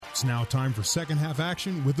It's now time for second half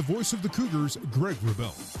action with the voice of the Cougars, Greg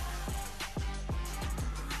Wrubell.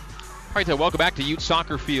 All right, welcome back to Ute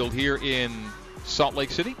Soccer Field here in Salt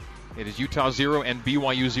Lake City. It is Utah 0 and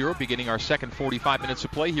BYU 0, beginning our second 45 minutes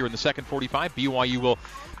of play here in the second 45. BYU will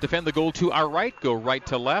defend the goal to our right, go right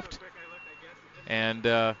to left,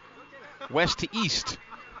 and west to east,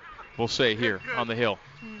 we'll say here on the hill.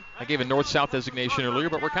 I gave a north-south designation earlier,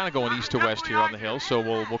 but we're kind of going east to west here on the hill, so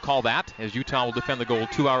we'll call that, as Utah will defend the goal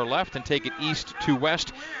to our left and take it east to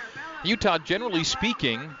west. Utah, generally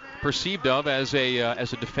speaking, perceived of as a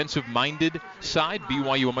defensive-minded side.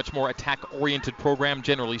 BYU a much more attack-oriented program,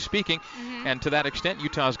 generally speaking. And to that extent,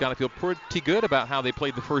 Utah's got to feel pretty good about how they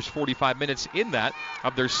played the first 45 minutes in that.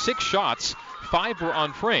 Of their 6 shots, 5 were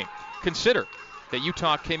on frame. Consider that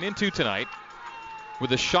Utah came into tonight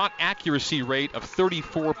with a shot accuracy rate of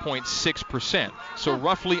 34.6%. So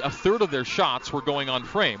roughly a third of their shots were going on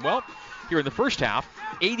frame. Well, here in the first half,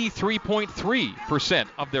 83.3%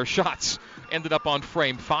 of their shots ended up on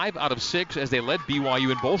frame, 5 out of 6, as they led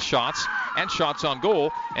BYU in both shots and shots on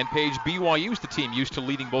goal. And Paige, BYU's the team used to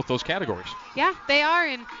leading both those categories. Yeah, they are.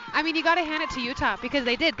 And, I mean, you got to hand it to Utah because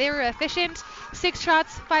they did. They were efficient. 6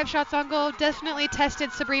 shots, 5 shots on goal. Definitely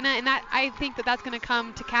tested Sabrina. And that I think that's going to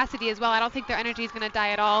come to Cassidy as well. I don't think their energy is going to die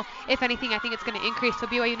at all. If anything, I think it's going to increase. So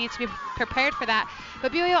BYU needs to be prepared for that.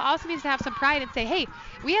 But BYU also needs to have some pride and say, hey,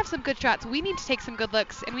 we have some good shots. We need to take some good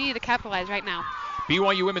looks, and we need to capitalize right now.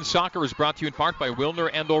 BYU Women's Soccer is brought to you in part by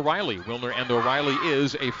Wilner and O'Reilly. Wilner and O'Reilly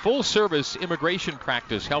is a full-service immigration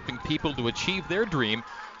practice helping people to achieve their dream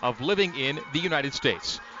of living in the United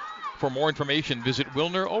States. For more information, visit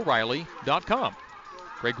WilnerO'Reilly.com.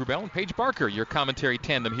 Greg Wrubell and Paige Barker, your commentary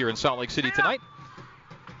tandem here in Salt Lake City tonight.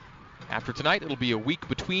 After tonight, it'll be a week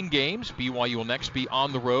between games. BYU will next be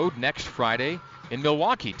on the road next Friday in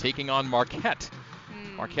Milwaukee, taking on Marquette.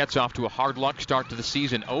 Marquette's off to a hard luck start to the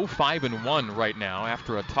season, 0-5-1 right now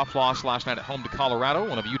after a tough loss last night at home to Colorado,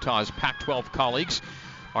 one of Utah's Pac-12 colleagues.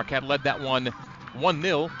 Marquette led that one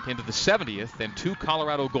 1-0 into the 70th, and 2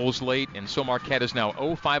 Colorado goals late, and so Marquette is now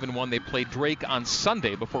 0-5-1. They play Drake on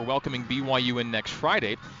Sunday before welcoming BYU in next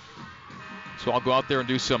Friday. So I'll go out there and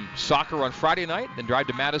do some soccer on Friday night, then drive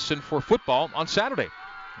to Madison for football on Saturday,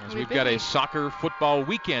 as we've got a soccer football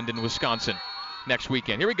weekend in Wisconsin next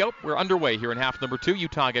weekend. Here we go. We're underway here in half number 2.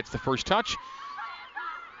 Utah gets the first touch.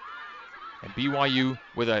 And BYU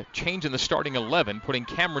with a change in the starting 11, putting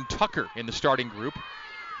Cameron Tucker in the starting group.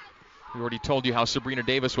 We already told you how Sabrina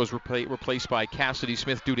Davis was replaced by Cassidy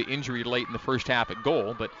Smith due to injury late in the first half at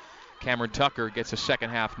goal, but Cameron Tucker gets a second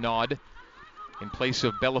half nod in place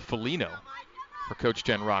of Bella Folino for Coach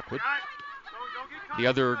Jen Rockwood. The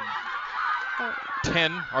other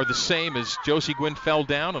 10 are the same as Josie Gwynn fell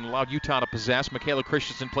down and allowed Utah to possess. Michaela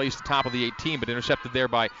Christensen plays the top of the 18, but intercepted there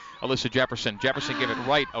by Alyssa Jefferson. Jefferson gave it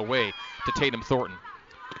right away to Tatum Thornton.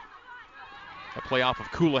 A play off of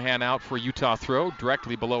Coulihan out for a Utah throw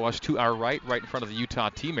directly below us to our right in front of the Utah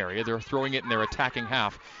team area. They're throwing it in their attacking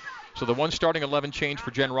half. So the one starting 11 change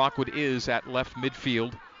for Jen Rockwood is at left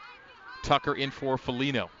midfield. Tucker in for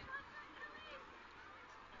Folino.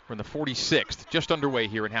 We're in the 46th, just underway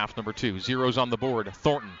here in half number 2. Zeros on the board.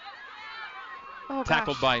 Thornton.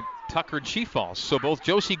 Tackled by Tucker, and she falls. So both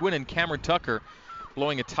Josie Gwynn and Cameron Tucker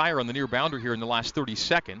blowing a tire on the near boundary here in the last 30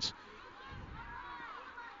 seconds.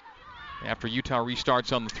 After Utah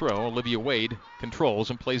restarts on the throw, Olivia Wade controls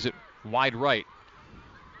and plays it wide right.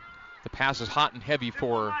 The pass is hot and heavy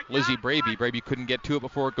for Lizzie Braby. Braby couldn't get to it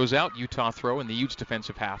before it goes out. Utah throw in the Utes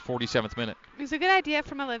defensive half, 47th minute. It was a good idea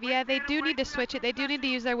from Olivia. They do need to switch it. They do need to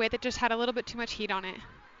use their weight that just had a little bit too much heat on it.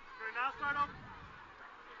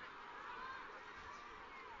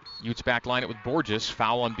 Utes back line it with Borges.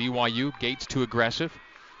 Foul on BYU. Gates too aggressive.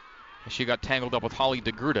 She got tangled up with Holly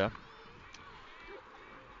DeGruda.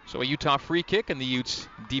 So a Utah free kick in the Utes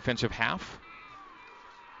defensive half.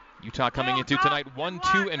 Utah coming into tonight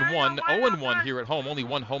 1-2-1, 0-1 here at home. Only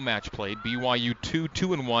one home match played. BYU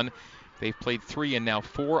 2-2-1. They've played 3 and now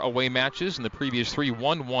 4 away matches. In the previous 3, 1-1-1.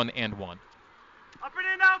 Up and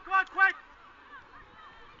in now, come on, quick!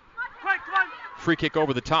 Quick, come on! Free kick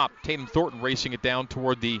over the top. Tatum Thornton racing it down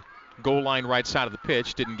toward the goal line right side of the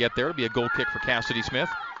pitch. Didn't get there. It'll be a goal kick for Cassidy Smith.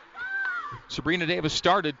 Sabrina Davis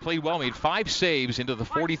started, played well, made 5 saves into the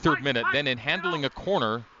 43rd minute. Then in handling a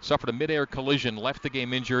corner, suffered a midair collision, left the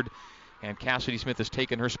game injured, and Cassidy Smith has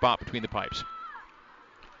taken her spot between the pipes.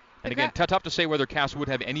 And again, tough to say whether Cass would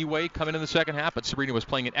have any way coming in the second half, but Sabrina was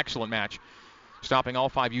playing an excellent match, stopping all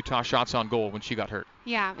 5 Utah shots on goal when she got hurt.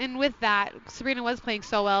 Yeah, and with that, Sabrina was playing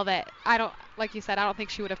so well that like you said, I don't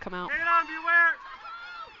think she would have come out.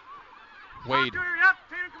 Wade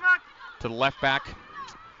to the left back.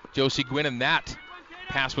 Josie Gwynn, and that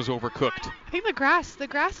pass was overcooked. I think the grass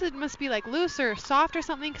must be like loose or soft or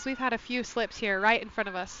something, because we've had a few slips here right in front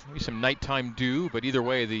of us. Maybe some nighttime dew, but either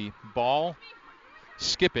way, the ball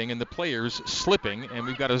skipping and the players slipping, and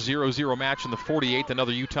we've got a 0-0 match in the 48th.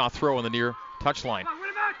 Another Utah throw on the near touchline.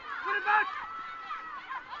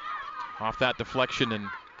 Off that deflection and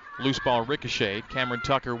loose ball ricochet, Cameron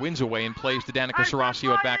Tucker wins away and plays to Danica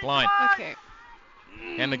Serasio at back line. Okay.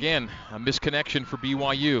 And again, a misconnection for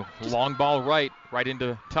BYU. Long ball right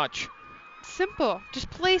into touch. Simple. Just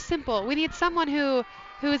play simple. We need someone who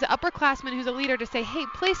is an upperclassman, who's a leader, to say, hey,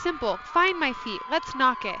 play simple. Find my feet. Let's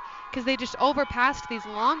knock it. Because they just overpassed these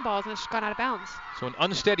long balls and it's just gone out of bounds. So an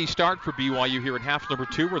unsteady start for BYU here in half number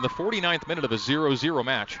 2. We're in the 49th minute of a 0-0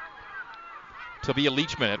 match. Tavia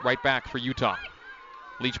Leachman at right back for Utah.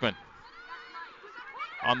 Leachman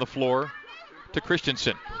on the floor to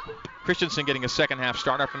Christensen. Christensen getting a second half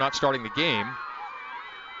start after not starting the game.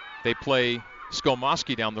 They play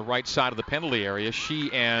Skomoski down the right side of the penalty area.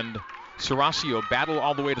 She and Serasio battle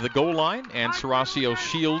all the way to the goal line, and Serasio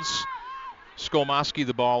shields Skomoski.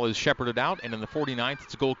 The ball is shepherded out, and in the 49th,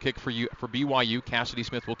 it's a goal kick for BYU. Cassidy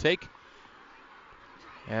Smith will take.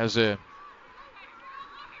 As a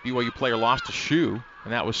BYU player lost a shoe,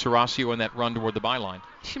 and that was Serasio in that run toward the byline.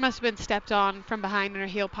 She must have been stepped on from behind and her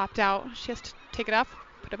heel popped out. She has to take it off,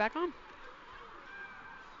 put it back on.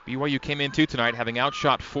 BYU came in tonight having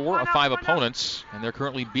outshot 4 of 5 opponents, and they're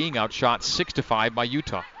currently being outshot 6-5 by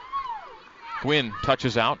Utah. Gwynn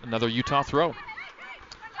touches out, another Utah throw.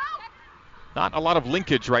 Not a lot of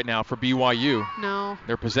linkage right now for BYU. No.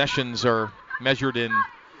 Their possessions are measured in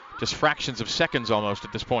just fractions of seconds almost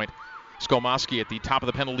at this point. Skomoski at the top of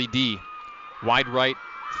the penalty D. Wide right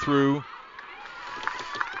through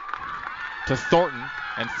to Thornton,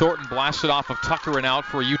 and Thornton blasts it off of Tucker and out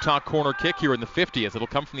for a Utah corner kick here in the 50th. It'll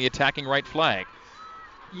come from the attacking right flag.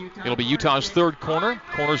 It'll be Utah's third corner.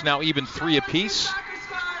 Corners now even 3 apiece.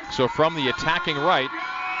 So from the attacking right,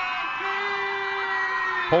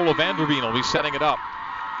 Paula Vanderveen will be setting it up.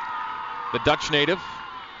 The Dutch native.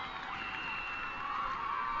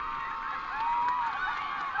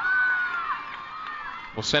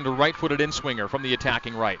 Will send a right-footed in-swinger from the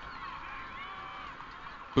attacking right.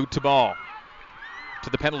 Boot to ball. To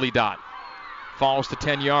the penalty dot. Falls to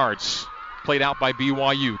 10 yards. Played out by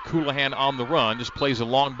BYU. Coulihan on the run. Just plays a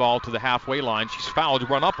long ball to the halfway line. She's fouled,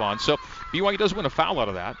 run up on. So BYU does win a foul out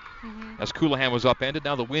of that. As Coulihan was upended.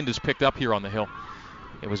 Now the wind is picked up here on the hill.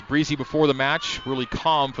 It was breezy before the match. Really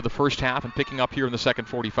calm for the first half and picking up here in the second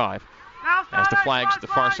 45. As the flags at the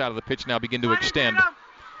far side of the pitch now begin to extend.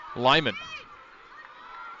 Lyman.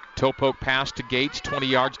 Toe poke pass to Gates, 20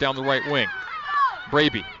 yards down the right wing.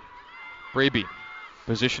 Braby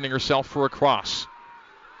positioning herself for a cross.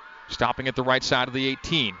 Stopping at the right side of the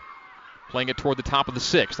 18. Playing it toward the top of the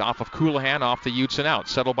 6th. Off of Coulihan, off the Utes and out.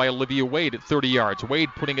 Settled by Olivia Wade at 30 yards. Wade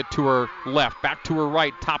putting it to her left. Back to her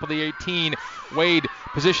right. Top of the 18. Wade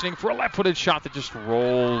positioning for a left-footed shot that just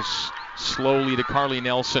rolls slowly to Carly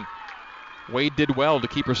Nelson. Wade did well to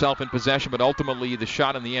keep herself in possession, but ultimately the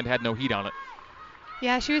shot in the end had no heat on it.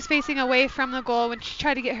 Yeah, she was facing away from the goal when she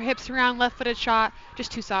tried to get her hips around, left-footed shot,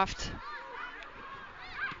 just too soft.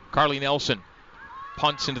 Carly Nelson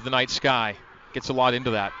punts into the night sky. Gets a lot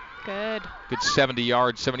into that. Good 70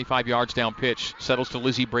 yards, 75 yards down pitch. Settles to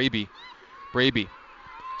Lizzie Braby. Braby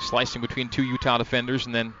slicing between 2 Utah defenders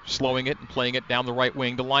and then slowing it and playing it down the right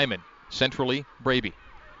wing to Lyman. Centrally, Braby.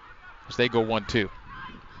 As they go 1-2.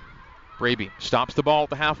 Braby stops the ball at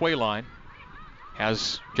the halfway line.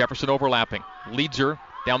 Has Jefferson overlapping. Leads her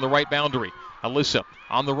down the right boundary. Alyssa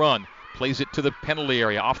on the run. Plays it to the penalty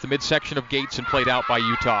area off the midsection of Gates and played out by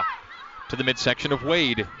Utah. To the midsection of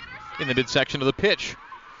Wade. In the midsection of the pitch.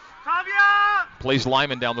 Tavia! Plays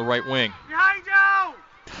Lyman down the right wing. Behind you!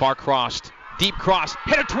 Far crossed. Deep cross.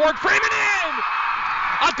 Hit it toward Freeman in!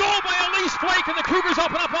 A goal by Elise Flake and the Cougars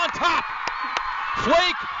open up on top.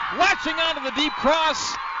 Flake latching onto the deep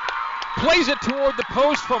cross. Plays it toward the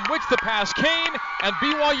post from which the pass came, and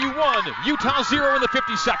BYU 1, Utah 0 in the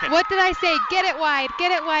 52nd. What did I say? Get it wide,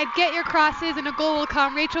 get your crosses, and a goal will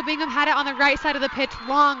come. Rachel Bingham had it on the right side of the pitch.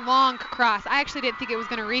 Long cross. I actually didn't think it was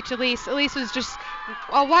going to reach Elise. Elise was just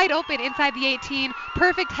wide open inside the 18.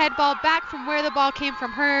 Perfect head ball back from where the ball came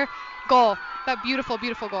from her. Goal. That beautiful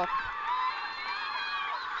goal.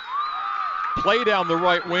 Play down the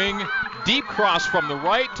right wing. Deep cross from the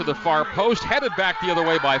right to the far post. Headed back the other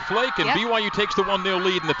way by Flake. And BYU takes the 1-0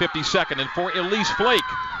 lead in the 52nd. And for Elise Flake,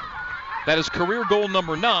 that is career goal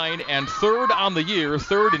number 9 and third on the year.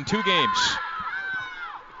 Third in 2 games.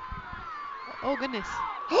 Oh, goodness.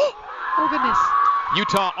 Oh, goodness.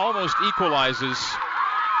 Utah almost equalizes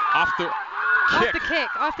off the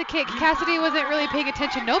Off the kick. Cassidy wasn't really paying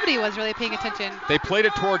attention. Nobody was really paying attention. They played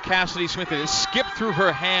it toward Cassidy Smith, and it skipped through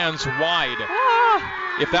her hands wide.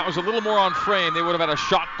 If that was a little more on frame, they would have had a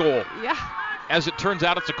shot goal. Yeah. As it turns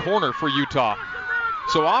out, it's a corner for Utah.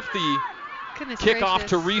 So off the kickoff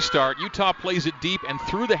to restart, Utah plays it deep and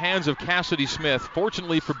through the hands of Cassidy Smith.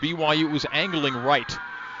 Fortunately for BYU, it was angling right.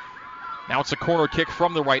 Now it's a corner kick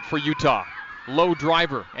from the right for Utah. Low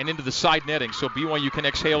driver and into the side netting, so BYU can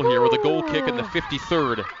exhale here with a goal kick in the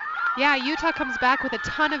 53rd. Yeah, Utah comes back with a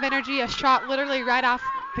ton of energy, a shot literally right off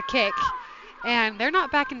the kick. And they're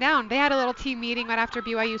not backing down. They had a little team meeting right after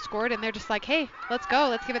BYU scored, and they're just like, hey, let's go.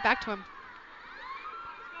 Let's give it back to them.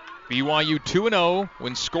 BYU 2-0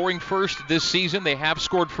 when scoring first this season. They have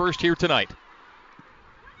scored first here tonight.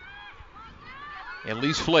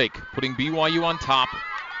 Elise Flake putting BYU on top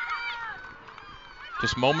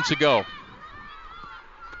just moments ago.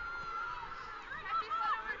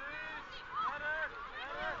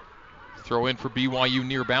 Throw in for BYU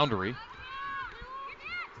near boundary.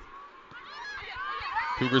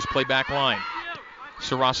 Cougars play back line.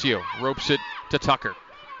 Serasio ropes it to Tucker.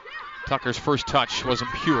 Tucker's first touch wasn't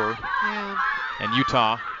pure. Yeah. And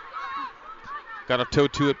Utah got a toe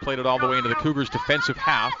to it, played it all the way into the Cougars' defensive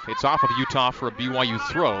half. It's off of Utah for a BYU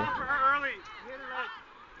throw. Hit her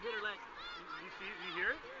leg. You hear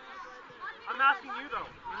it? I'm asking you though.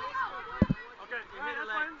 Okay, that's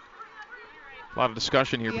fine. A lot of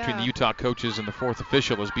discussion here between the Utah coaches and the fourth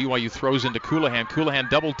official as BYU throws into Coulihan. Coulihan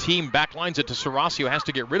double team, backlines it to Serasio, has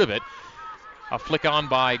to get rid of it. A flick on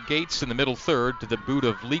by Gates in the middle third to the boot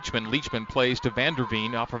of Leachman. Leachman plays to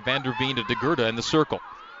Vanderveen, off of Vanderveen to DeGurda in the circle.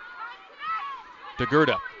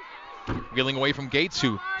 DeGurda wheeling away from Gates,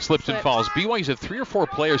 who slips and falls. BYU's had 3 or 4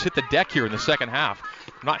 players hit the deck here in the second half.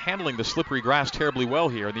 Not handling the slippery grass terribly well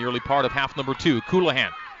here in the early part of half number 2.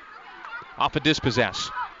 Coulihan off a dispossess.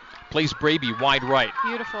 Plays Braby wide right.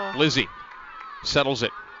 Beautiful. Lizzie settles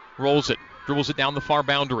it, rolls it, dribbles it down the far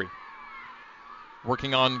boundary.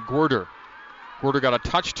 Working on Gorder. Gorder got a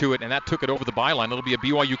touch to it, and that took it over the byline. It'll be a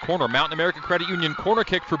BYU corner. Mountain America Credit Union corner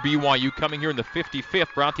kick for BYU coming here in the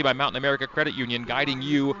 55th, brought to you by Mountain America Credit Union, guiding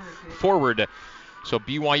you forward. So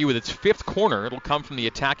BYU with its 5th corner, it'll come from the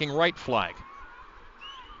attacking right flag.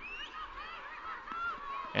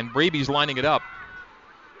 And Braby's lining it up.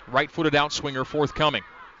 Right-footed outswinger forthcoming.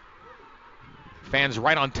 Fans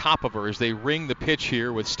right on top of her as they ring the pitch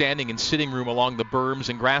here with standing and sitting room along the berms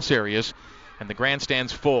and grass areas, and the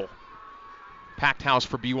grandstand's full. Packed house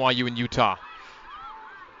for BYU and Utah.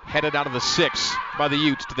 Headed out of the 6 by the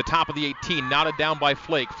Utes to the top of the 18. Knotted down by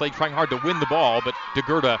Flake. Flake trying hard to win the ball, but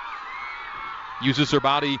DeGurda uses her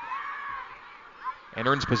body and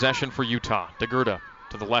earns possession for Utah. DeGurda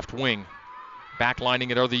to the left wing. Backlining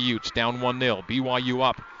it are the Utes. Down 1-0. BYU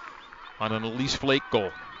up on an Elise Flake goal.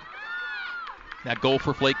 That goal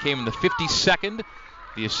for Flake came in the 52nd.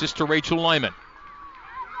 The assist to Rachel Lyman.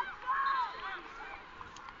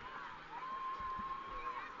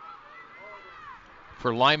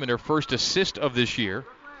 For Lyman, her first assist of this year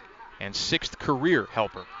and 6th career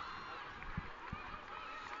helper.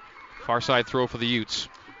 Far side throw for the Utes.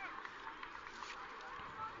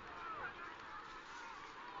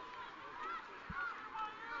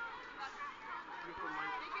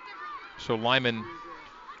 So Lyman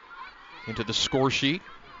into the score sheet.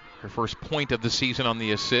 Her first point of the season on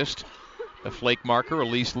the assist. The Flake marker.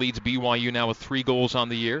 Elise leads BYU now with 3 goals on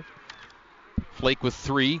the year. Flake with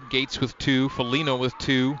 3, Gates with 2, Foligno with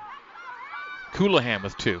 2, Coulihan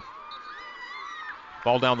with 2.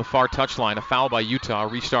 Ball down the far touchline, a foul by Utah, a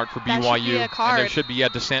restart for BYU. Should be a card. And there should be a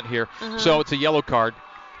dissent here. So it's a yellow card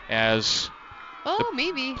as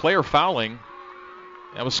maybe player fouling.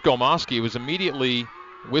 That was Skolmoski. It was immediately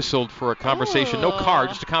whistled for a conversation. No card,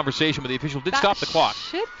 just a conversation, but the official did stop the clock.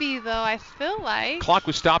 Should be, though, I feel like. Clock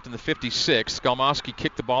was stopped in the 56th. Skolmoski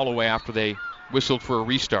kicked the ball away after they whistled for a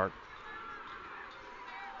restart.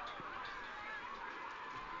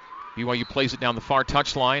 BYU plays it down the far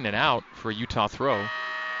touchline and out for a Utah throw.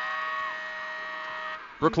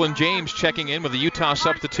 Brooklyn James checking in with the Utah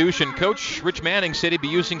substitution. Coach Rich Manning said he'd be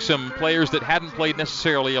using some players that hadn't played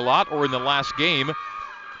necessarily a lot or in the last game.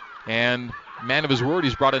 And man of his word,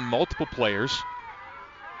 he's brought in multiple players.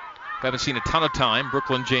 Haven't seen a ton of time.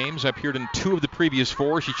 Brooklyn James appeared in 2 of the previous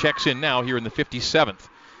 4. She checks in now here in the 57th.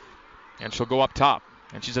 And she'll go up top.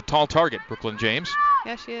 And she's a tall target, Brooklyn James.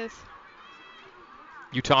 Yeah, she is.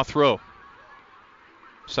 Utah throw.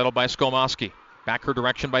 Settled by Skolmoski. Back her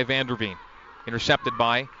direction by Vanderveen. Intercepted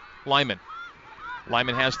by Lyman.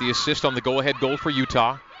 Lyman has the assist on the go-ahead goal for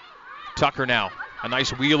Utah. Tucker now. A nice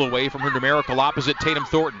wheel away from her numerical opposite, Tatum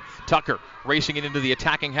Thornton. Tucker racing it into the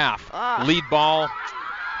attacking half. Lead ball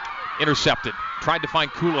Intercepted. Tried to find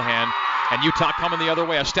Coulihan, and Utah coming the other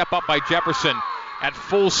way. A step up by Jefferson. At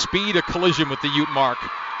full speed, a collision with the Ute mark.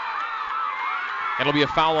 It'll be a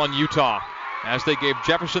foul on Utah, as they gave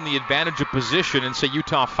Jefferson the advantage of position, and say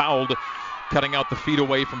Utah fouled, cutting out the feet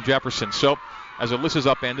away from Jefferson. So, as Alyssa's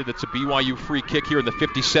upended, it's a BYU free kick here in the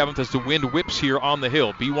 57th as the wind whips here on the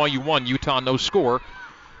hill. BYU 1, Utah no score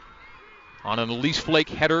on an Elise Flake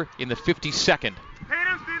header in the 52nd.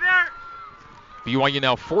 BYU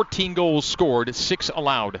now 14 goals scored, 6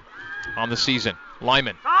 allowed on the season.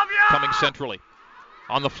 Lyman coming centrally.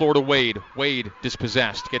 On the floor to Wade. Wade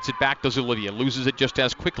dispossessed. Gets it back, does Olivia. Loses it just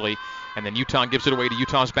as quickly. And then Utah gives it away to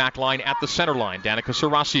Utah's back line at the center line. Danica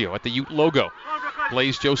Serasio at the Ute logo.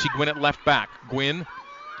 Plays Josie Gwynn at left back. Gwynn,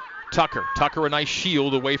 Tucker. Tucker a nice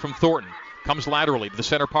shield away from Thornton. Comes laterally to the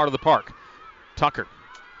center part of the park. Tucker.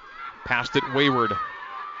 Passed it wayward.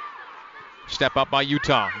 Step up by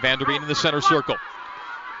Utah. Vanderveen in the center circle.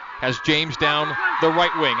 Has James down the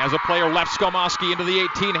right wing. Has a player left Skomoski into the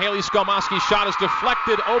 18. Haley Skomoski's shot is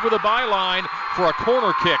deflected over the byline for a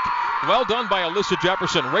corner kick. Well done by Alyssa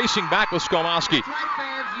Jefferson, racing back with Skomoski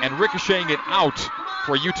and ricocheting it out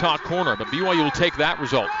for a Utah corner. But BYU will take that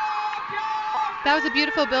result. That was a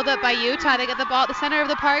beautiful build-up by Utah. They get the ball at the center of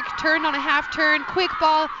the park, turned on a half turn, quick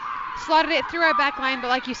ball, slotted it through our back line, but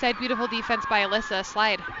like you said, beautiful defense by Alyssa.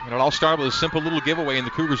 Slide. And it all started with a simple little giveaway in the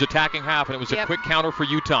Cougars' attacking half, and it was a quick counter for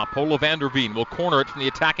Utah. Paula Vanderveen will corner it from the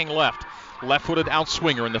attacking left. Left-footed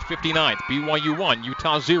outswinger in the 59th. BYU 1,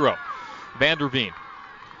 Utah 0. Vanderveen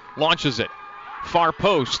launches it. Far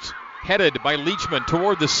post. Headed by Leachman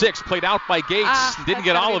toward the 6th. Played out by Gates. Didn't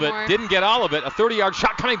get all of it. Didn't get all of it. A 30-yard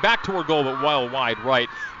shot coming back toward goal, but well wide right.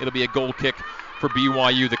 It'll be a goal kick for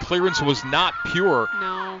BYU. The clearance was not pure.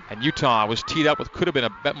 No. And Utah was teed up with could have been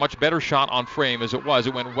a much better shot on frame as it was.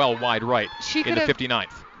 It went well wide right in the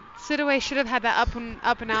 59th. Sidaway should have had that up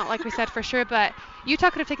and out like we said for sure, but Utah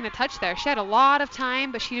could have taken a touch there. She had a lot of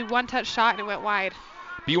time, but she did one touch shot and it went wide.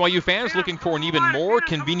 BYU fans looking for an even more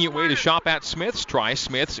convenient way to shop at Smith's? Try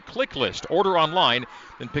Smith's Click List. Order online,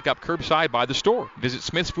 then pick up curbside by the store. Visit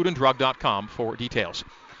smithsfoodanddrug.com for details.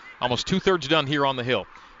 Almost two-thirds done here on the hill.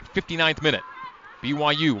 59th minute.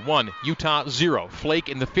 BYU 1, Utah 0. Flake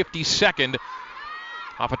in the 52nd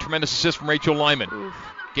off a tremendous assist from Rachel Lyman. Oof.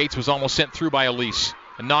 Gates was almost sent through by Elise.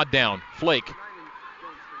 A nod down. Flake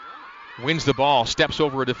wins the ball, steps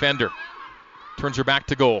over a defender. Turns her back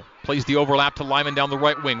to goal. Plays the overlap to Lyman down the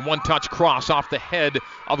right wing. One-touch cross off the head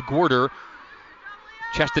of Gwerder.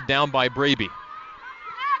 Chested down by Braby.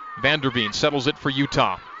 Vanderveen settles it for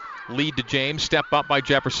Utah. Lead to James. Step up by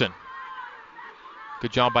Jefferson.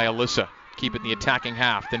 Good job by Alyssa. Keep it in the attacking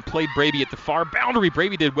half. Then played Braby at the far boundary.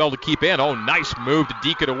 Braby did well to keep in. Oh, nice move to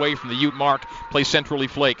deke it away from the Ute mark. Plays centrally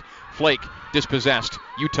Flake. Flake dispossessed.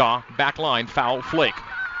 Utah back line foul Flake.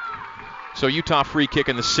 So Utah free kick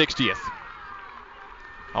in the 60th.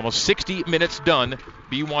 Almost 60 minutes done.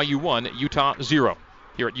 BYU 1, Utah 0.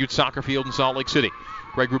 Here at Ute Soccer Field in Salt Lake City.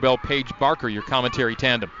 Greg Wrubell, Paige Barker, your commentary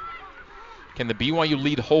tandem. Can the BYU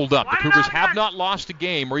lead hold up? The Cougars have not lost a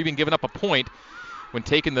game or even given up a point when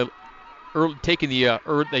taking the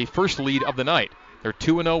first lead of the night. They're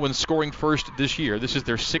 2-0 when scoring first this year. This is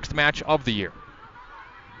their 6th match of the year.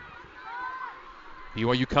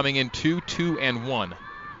 BYU coming in 2-2-1.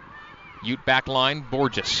 Ute back line,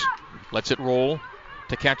 Borges. Lets it roll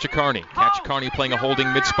to Kachakarni. Kachakarni playing a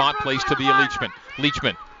holding mid-spot, plays to via Leachman.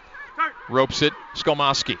 Leachman ropes it,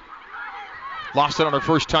 Skomoski. Lost it on her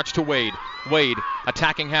first touch to Wade. Wade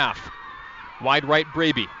attacking half. Wide right,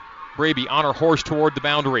 Braby. Braby on her horse toward the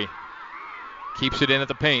boundary. Keeps it in at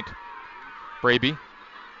the paint. Braby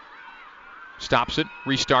stops it,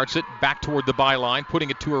 restarts it, back toward the byline, putting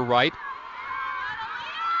it to her right.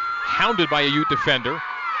 Hounded by a Ute defender.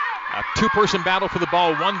 A two-person battle for the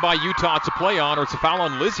ball, won by Utah. It's a play on, or it's a foul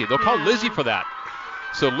on Lizzie. They'll call Lizzie for that.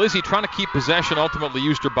 So Lizzie, trying to keep possession, ultimately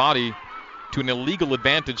used her body to an illegal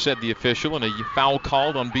advantage, said the official, and a foul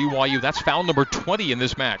called on BYU. That's foul number 20 in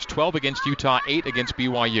this match. 12 against Utah, 8 against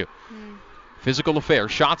BYU. Physical affair.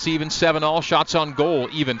 Shots even, 7-all. Shots on goal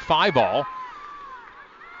even, 5-all.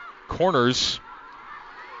 Corners,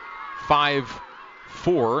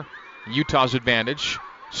 5-4. Utah's advantage.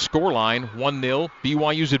 Scoreline, 1-0,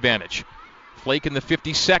 BYU's advantage. Flake in the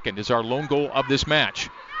 52nd is our lone goal of this match.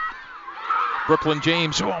 Brooklyn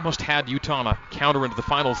James almost had Utah on a counter into the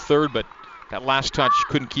final third, but that last touch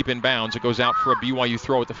couldn't keep in bounds. It goes out for a BYU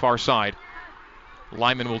throw at the far side.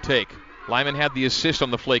 Lyman will take. Lyman had the assist on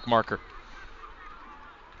the Flake marker.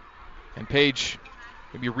 And Paige,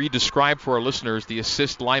 maybe re-describe for our listeners the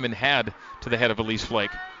assist Lyman had to the head of Elise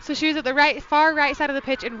Flake. So she was at the far right side of the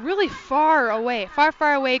pitch and really far away,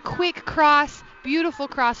 quick cross, beautiful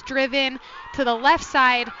cross driven to the left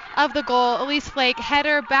side of the goal. Elise Flake,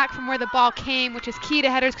 header back from where the ball came, which is key to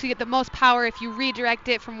headers because you get the most power if you redirect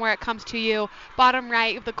it from where it comes to you. Bottom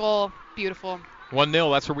right of the goal, beautiful.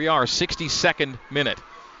 1-0, that's where we are, 62nd minute.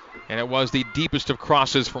 And it was the deepest of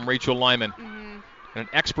crosses from Rachel Lyman. And an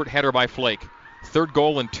expert header by Flake. Third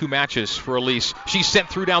goal in 2 matches for Elise. She's sent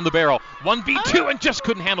through down the barrel. 1v2 and just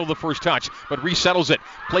couldn't handle the first touch, but resettles it.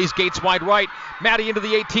 Plays Gates wide right. Maddie into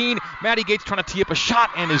the 18. Maddie Gates trying to tee up a shot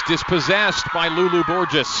and is dispossessed by Lulu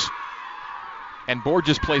Borges. And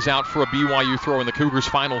Borges plays out for a BYU throw in the Cougars'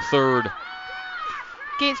 final third.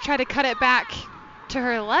 Gates tried to cut it back to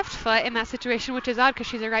her left foot in that situation, which is odd because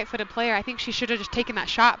she's a right-footed player. I think she should have just taken that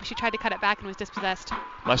shot, but she tried to cut it back and was dispossessed.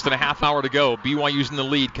 Less than a half hour to go. BYU's in the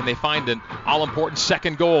lead. Can they find an all-important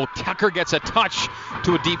second goal? Tucker gets a touch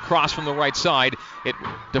to a deep cross from the right side. It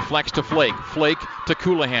deflects to Flake. Flake to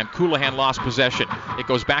Coulihan. Coulihan lost possession. It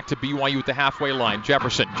goes back to BYU at the halfway line.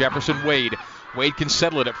 Jefferson. Wade. Wade can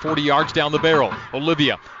settle it at 40 yards down the barrel.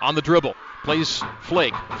 Olivia on the dribble. Plays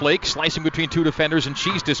Flake. Flake slicing between 2 defenders, and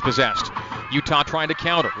she's dispossessed. Utah trying to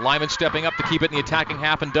counter. Lyman stepping up to keep it in the attacking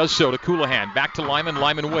half and does so to Coulihan. Back to Lyman.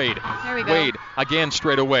 Wade. There we go. Wade again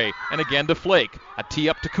straight away. And again to Flake. A tee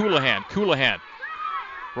up to Coulihan. Coulihan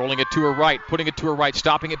rolling it to her right. Putting it to her right.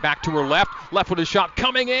 Stopping it back to her left. Left-footed shot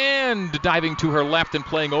coming in. Diving to her left and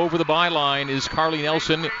playing over the byline is Carly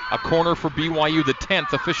Nelson. A corner for BYU. The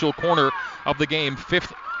 10th official corner of the game.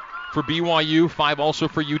 5th for BYU, 5 also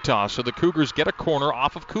for Utah. So the Cougars get a corner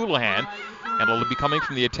off of Coulihan, and it'll be coming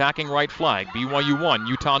from the attacking right flag. BYU 1,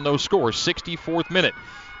 Utah no score, 64th minute.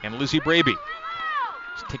 And Lizzie Braby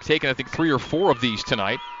has taken, I think, 3 or 4 of these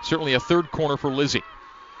tonight. Certainly a third corner for Lizzie.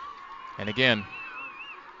 And again,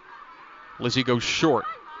 Lizzie goes short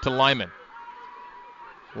to Lyman.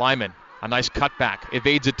 Lyman, a nice cutback,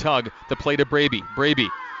 evades a tug. The play to Braby. Braby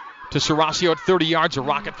to Serasio at 30 yards, a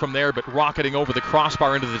rocket from there, but rocketing over the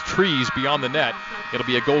crossbar into the trees beyond the net. It'll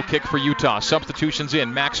be a goal kick for Utah. Substitutions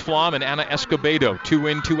in, Max Flom and Anna Escobedo. 2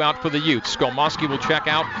 in, 2 out for the Utes. Skolmoski will check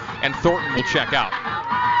out, and Thornton will check out.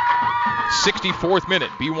 64th minute,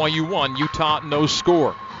 BYU 1, Utah no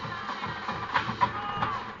score.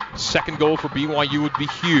 Second goal for BYU would be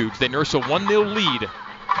huge. They nurse a 1-0 lead.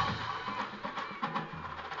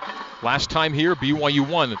 Last time here, BYU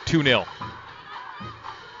won 2-0.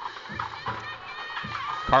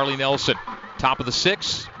 Carly Nelson, top of the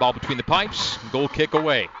 6, ball between the pipes, goal kick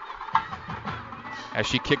away. As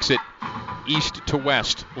she kicks it east to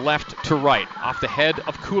west, left to right, off the head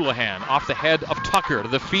of Coulihan, off the head of Tucker, to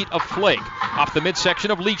the feet of Flake, off the midsection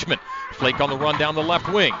of Leachman. Flake on the run down the left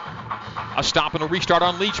wing. A stop and a restart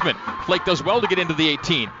on Leachman. Flake does well to get into the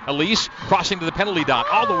 18. Elise crossing to the penalty dot,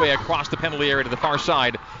 all the way across the penalty area to the far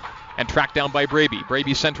side, and tracked down by Braby.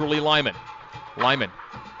 Braby centrally Lyman. Lyman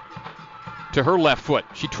to her left foot.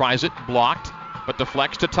 She tries it, blocked, but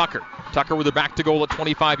deflects to Tucker. Tucker with her back to goal at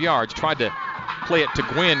 25 yards. Tried to play it to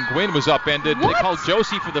Gwynn. Gwynn was upended. They called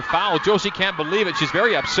Josie for the foul. Josie can't believe it. She's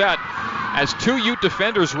very upset as 2 Ute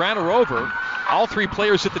defenders ran her over. All 3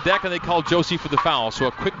 players hit the deck, and they called Josie for the foul. So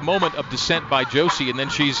a quick moment of dissent by Josie, and then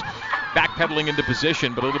she's backpedaling into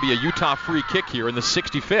position, but it'll be a Utah free kick here in the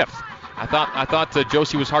 65th. I thought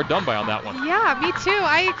Josie was hard done by on that one. Yeah, me too.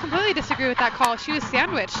 I completely disagree with that call. She was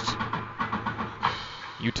sandwiched.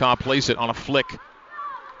 Utah plays it on a flick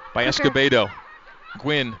by Escobedo.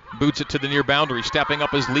 Gwynn boots it to the near boundary, stepping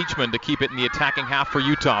up as Leachman to keep it in the attacking half for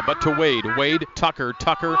Utah. But to Wade. Wade, Tucker,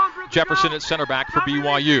 Jefferson at center back for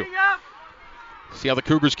BYU. See how the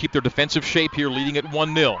Cougars keep their defensive shape here, leading at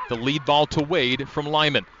 1-0. The lead ball to Wade from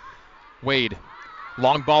Lyman. Wade,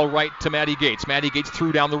 long ball right to Maddie Gates. Maddie Gates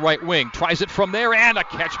threw down the right wing. Tries it from there, and a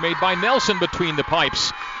catch made by Nelson between the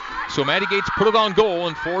pipes. So Maddie Gates put it on goal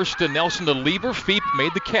and forced Nelson to leave her feet,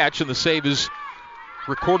 made the catch, and the save is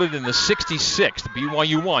recorded in the 66th.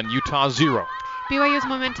 BYU 1, Utah 0. BYU's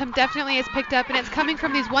momentum definitely has picked up, and it's coming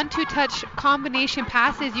from these 1-2 touch combination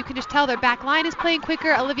passes. You can just tell their back line is playing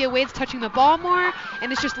quicker. Olivia Wade's touching the ball more,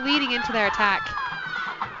 and it's just leading into their attack.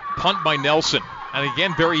 Punt by Nelson, and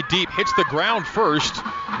again very deep. Hits the ground first,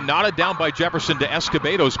 knotted down by Jefferson to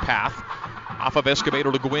Escobedo's path. Off of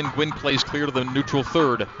Escobedo to Gwynn. Gwynn plays clear to the neutral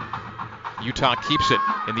third. Utah keeps it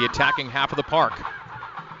in the attacking half of the park.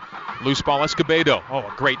 Loose ball, Escobedo. Oh,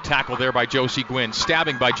 a great tackle there by Josie Gwynn.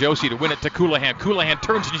 Stabbing by Josie to win it to Coulihan. Coulihan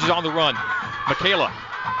turns and she's on the run. Michaela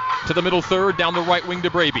to the middle third, down the right wing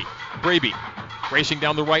to Braby. Braby racing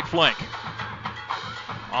down the right flank.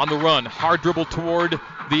 On the run, hard dribble toward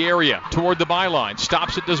the area, toward the byline.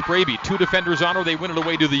 Stops it, does Braby. 2 defenders on her, they win it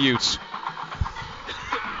away to the Utes.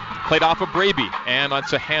 Played off of Braby, and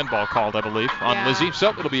that's a handball called, I believe, on Lizzie.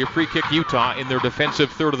 So it'll be a free kick Utah in their defensive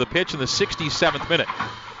third of the pitch in the 67th minute.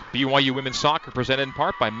 BYU women's soccer presented in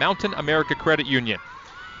part by Mountain America Credit Union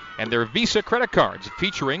and their Visa credit cards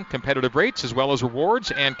featuring competitive rates as well as rewards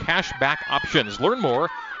and cash back options. Learn more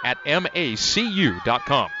at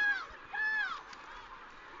macu.com.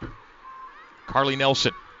 Carly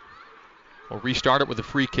Nelson will restart it with a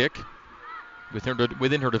free kick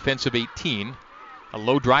within her defensive 18. A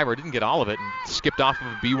low driver, didn't get all of it, and skipped off of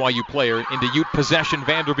a BYU player into Ute possession.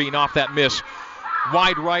 Vanderveen off that miss.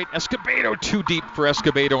 Wide right, Escobedo too deep for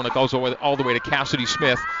Escobedo, and it goes all the way to Cassidy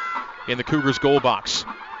Smith in the Cougars' goal box.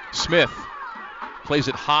 Smith plays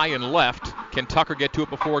it high and left. Can Tucker get to it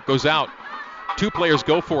before it goes out? Two players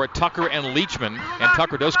go for it, Tucker and Leachman, and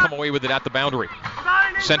Tucker does come away with it at the boundary.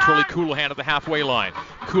 Centrally, Coulihan at the halfway line.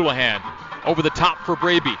 Coulihan over the top for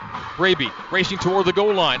Braby. Braby racing toward the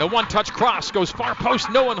goal line. A one-touch cross goes far post.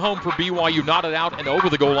 No one home for BYU. Knotted out and over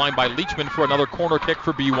the goal line by Leachman for another corner kick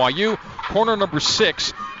for BYU. Corner number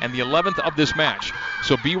 6 and the 11th of this match.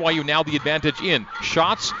 So BYU now the advantage in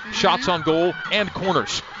shots, shots on goal, and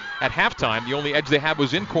corners. At halftime, the only edge they had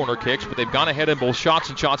was in corner kicks, but they've gone ahead in both shots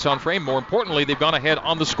and shots on frame. More importantly, they've gone ahead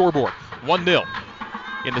on the scoreboard. 1-0.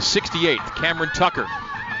 In the 68th, Cameron Tucker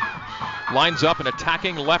lines up an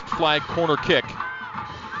attacking left flag corner kick.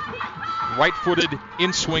 Right-footed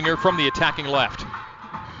in-swinger from the attacking left.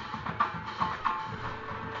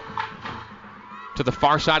 To the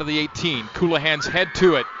far side of the 18. Coulihan's head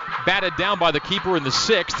to it. Batted down by the keeper in the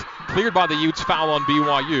 6th. Cleared by the Utes. Foul on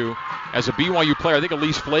BYU. As a BYU player, I think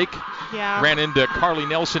Elise Flake ran into Carly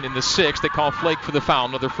Nelson in the 6th. They call Flake for the foul.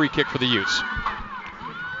 Another free kick for the Utes.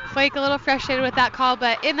 Flake a little frustrated with that call,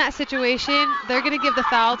 but in that situation, they're going to give the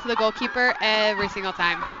foul to the goalkeeper every single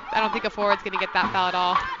time. I don't think a forward's going to get that foul at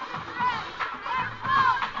all.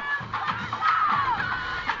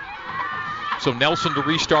 So Nelson to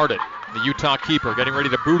restart it. The Utah keeper getting ready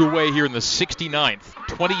to boot away here in the 69th.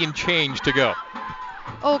 20 and change to go.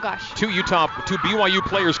 Oh, gosh. Two BYU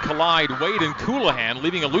players collide. Wade and Coulihan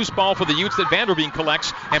leaving a loose ball for the Utes that Vanderveen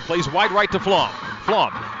collects and plays wide right to Flom.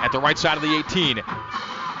 Flom at the right side of the 18.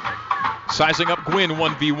 Sizing up Gwynn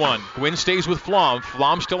 1v1. Gwynn stays with Flom.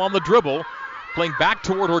 Flom still on the dribble. Playing back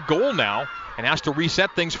toward her goal now and has to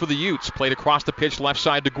reset things for the Utes. Played across the pitch left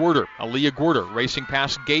side to Gorder. Aaliyah Gorder racing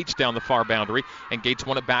past Gates down the far boundary, and Gates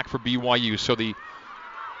won it back for BYU. So the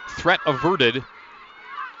threat averted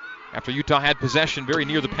after Utah had possession very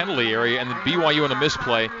near the penalty area, and then BYU in a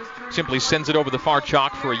misplay simply sends it over the far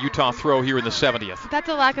chalk for a Utah throw here in the 70th. That's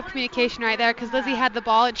a lack of communication right there, because Lizzie had the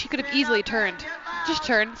ball and she could have easily turned. Just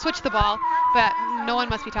turned, switched the ball, but no one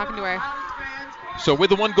must be talking to her. So with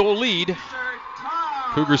the 1-goal lead,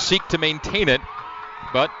 Cougars seek to maintain it,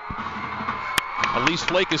 but Elise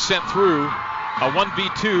Flake is sent through. A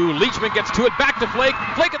 1v2. Leachman gets to it. Back to Flake.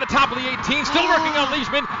 Flake at the top of the 18. Still working on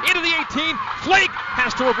Leachman. Into the 18. Flake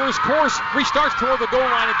has to reverse course. Restarts toward the goal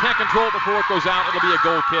line and can't control it before it goes out. It'll be a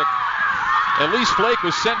goal kick. Elise Flake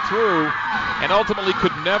was sent through and ultimately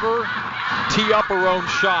could never tee up her own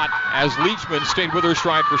shot as Leachman stayed with her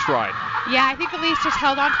stride for stride. Yeah, I think Elise just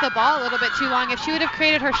held on to the ball a little bit too long. If she would have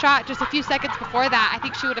created her shot just a few seconds before that, I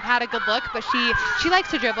think she would have had a good look. But she likes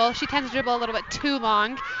to dribble. She tends to dribble a little bit too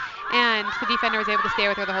long. And the defender was able to stay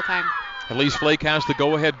with her the whole time. Elise Flake has the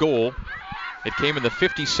go-ahead goal. It came in the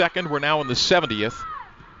 52nd. We're now in the 70th.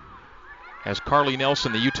 As Carly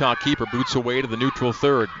Nelson, the Utah keeper, boots away to the neutral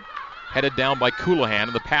third. Headed down by Coulihan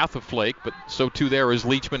in the path of Flake, but so too there is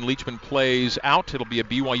Leachman. Leachman plays out. It'll be a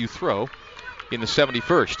BYU throw in the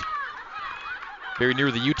 71st. Very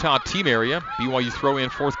near the Utah team area. BYU throw in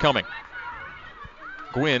forthcoming.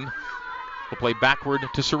 Gwynn will play backward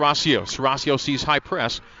to Serasio. Serasio sees high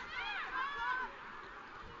press.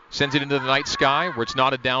 Sends it into the night sky where it's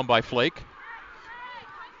knotted down by Flake.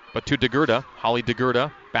 But to DeGurda, Holly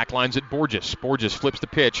DeGurda, backlines at Borges. Borges flips the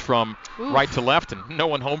pitch from right to left, and no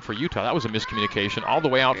one home for Utah. That was a miscommunication. All the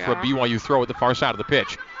way out for a BYU throw at the far side of the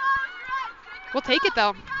pitch. We'll take it,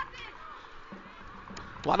 though.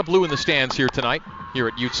 A lot of blue in the stands here tonight, here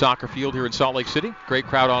at Ute Soccer Field here in Salt Lake City. Great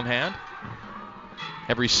crowd on hand.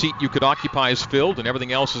 Every seat you could occupy is filled, and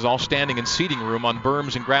everything else is all standing and seating room on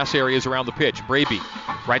berms and grass areas around the pitch. Braby,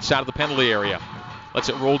 right side of the penalty area. Lets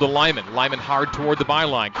it roll to Lyman. Lyman hard toward the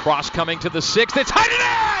byline. Cross coming to the 6th. It's headed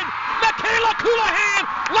in! Michaela Coulihan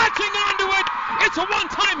latching onto it. It's a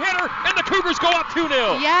one-time hitter, and the Cougars go up 2-0.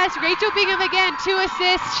 Yes, Rachel Bingham again, 2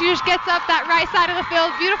 assists. She just gets up that right side of the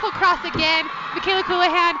field. Beautiful cross again. Michaela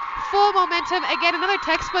Coulihan, full momentum. Again, another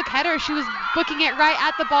textbook header. She was booking it right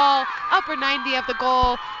at the ball. Upper 90 of the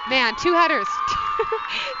goal. Man, 2 headers.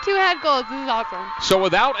 2 head goals. This is awesome. So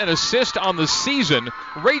without an assist on the season,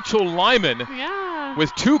 Rachel Lyman Yeah.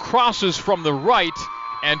 with 2 crosses from the right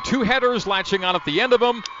and 2 headers latching on at the end of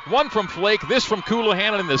them. 1 from Flake, this from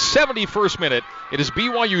Coulihan, and in the 71st minute, it is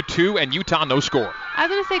BYU 2 and Utah no score. I was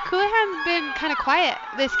going to say, Coulihan's been kind of quiet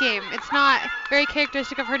this game. It's not very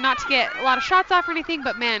characteristic of her not to get a lot of shots off or anything,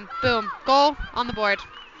 but man, boom, goal on the board.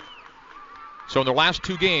 So in their last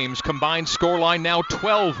 2 games, combined scoreline now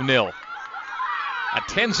 12-0. A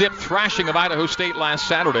 10-zip thrashing of Idaho State last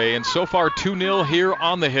Saturday, and so far 2-0 here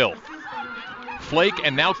on the Hill. Flake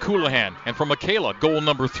and now Coulihan. And from Michaela, goal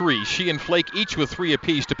number 3. She and Flake each with 3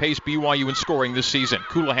 apiece to pace BYU in scoring this season.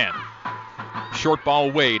 Coulihan. Short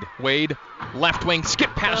ball, Wade. Wade, left wing, skip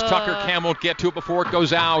past Tucker. Cam won't get to it before it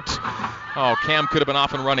goes out. Oh, Cam could have been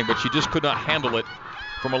off and running, but she just could not handle it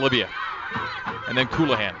from Olivia. And then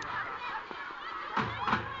Coulihan.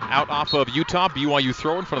 Out off of Utah. BYU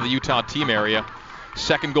throw in front of the Utah team area.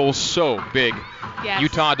 Second goal so big. Yes.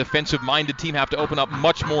 Utah, defensive-minded team, have to open up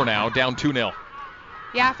much more now, down 2-0.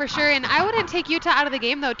 Yeah, for sure. And I wouldn't take Utah out of the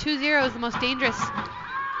game, though. 2-0 is the most dangerous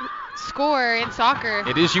score in soccer.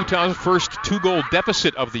 It is Utah's first 2-goal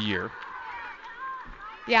deficit of the year.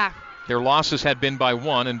 Yeah. Their losses had been by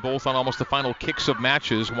 1, and both on almost the final kicks of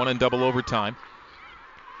matches, 1 in double overtime.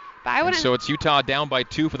 But I wouldn't. So it's Utah down by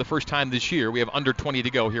 2 for the first time this year. We have under 20 to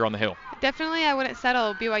go here on the Hill. Definitely, I wouldn't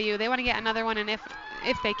settle BYU. They want to get another one, and if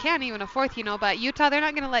they can, even a 4th, But Utah, they're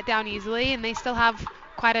not going to let down easily, and they still have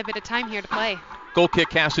quite a bit of time here to play. Goal kick,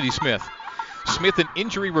 Cassidy Smith. Smith, an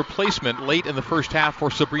injury replacement late in the first half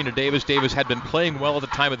for Sabrina Davis. Davis had been playing well at the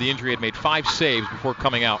time of the injury, had made 5 saves before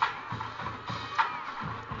coming out.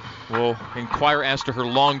 We'll inquire as to her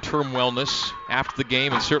long-term wellness after the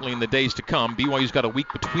game and certainly in the days to come. BYU's got a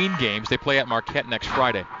week between games. They play at Marquette next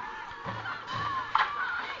Friday.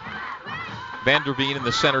 Vanderveen in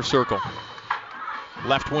the center circle.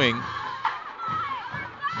 Left wing.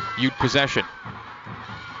 Ute possession.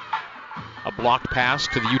 A blocked pass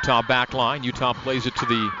to the Utah back line. Utah plays it to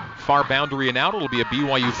the far boundary and out. It'll be a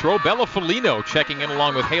BYU throw. Bella Folino checking in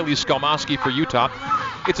along with Haley Skolmoski for Utah.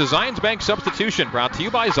 It's a Zions Bank substitution brought to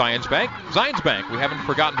you by Zions Bank. Zions Bank, we haven't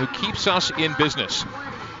forgotten who keeps us in business.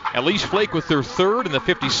 Elise Flake with her 3rd in the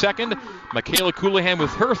 52nd. Michaela Coulihan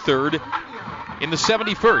with her 3rd in the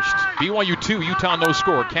 71st. BYU 2, Utah no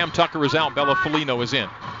score. Cam Tucker is out. Bella Folino is in.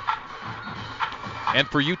 And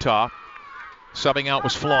for Utah, subbing out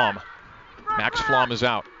was Flom. Max Flom is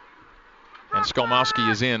out. And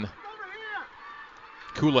Skolmoski is in.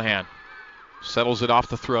 Coulihan settles it off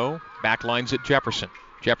the throw. Backlines at Jefferson.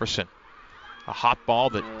 Jefferson. A hot ball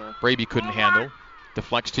that Braby couldn't handle.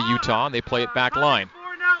 Deflects to Utah, and they play it back line.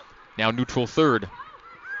 Now neutral 3rd.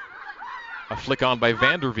 A flick on by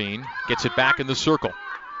Vanderveen. Gets it back in the circle.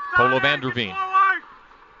 Polo Vanderveen.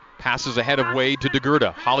 Passes ahead of Wade to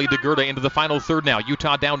DeGurda. Holly DeGurda into the final 3rd now.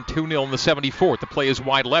 Utah down 2-0 in the 74th. The play is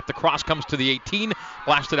wide left. The cross comes to the 18.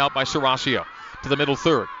 Blasted out by Serasio. To the middle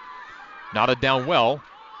 3rd. Knotted down well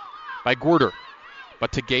by Gorder.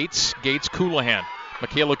 But to Gates. Gates Coulihan.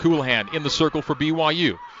 Michaela Coulihan in the circle for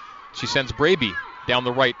BYU. She sends Braby down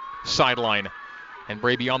the right sideline. And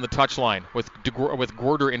Braby on the touchline with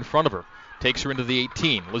Gorder in front of her. Takes her into the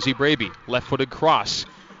 18. Lizzie Braby. Left-footed cross.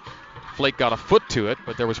 Flake got a foot to it,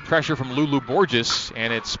 but there was pressure from Lulu Borges,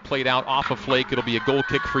 and it's played out off of Flake. It'll be a goal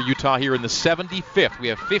kick for Utah here in the 75th. We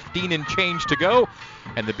have 15 and change to go,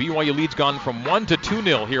 and the BYU lead's gone from 1 to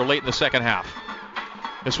 2-0 here late in the second half.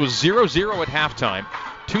 This was 0-0 at halftime.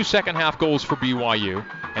 2 second-half goals for BYU,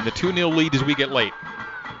 and the 2-0 lead as we get late.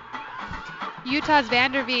 Utah's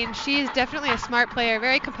Vanderveen, she's definitely a smart player,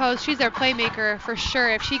 very composed. She's their playmaker for sure.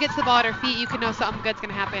 If she gets the ball at her feet, you can know something good's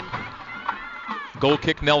going to happen. Goal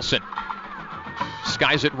kick, Nelson.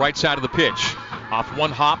 Skies it right side of the pitch. Off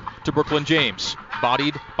one hop to Brooklyn James.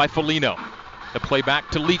 Bodied by Folino. The play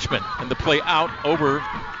back to Leachman. And the play out over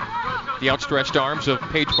the outstretched arms of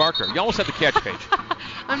Paige Barker. You almost had the catch, Paige.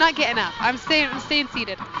 I'm not getting up. I'm staying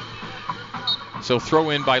seated. So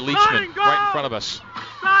throw in by Leachman right in front of us.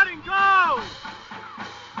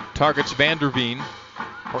 Targets Vanderveen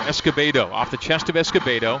or Escobedo. Off the chest of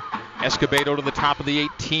Escobedo. Escobedo to the top of the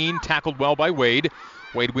 18. Tackled well by Wade.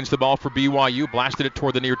 Wade wins the ball for BYU. Blasted it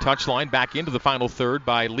toward the near touchline. Back into the final 3rd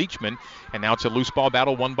by Leachman. And now it's a loose ball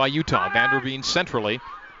battle won by Utah. Vanderveen centrally.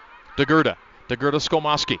 DeGurda. DeGurda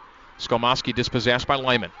Skolmoski. Skolmoski dispossessed by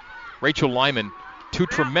Lyman. Rachel Lyman, 2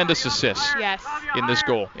 tremendous assists in this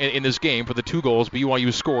goal. In this game for the 2 goals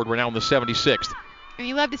BYU scored. We're now in the 76th. And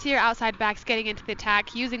you love to see your outside backs getting into the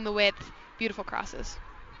attack, using the width. Beautiful crosses.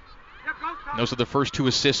 And those are the first 2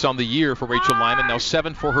 assists on the year for Rachel Lyman. Now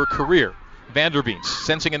 7 for her career. Vanderveen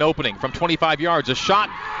sensing an opening from 25 yards. A shot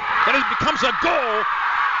Then it becomes a goal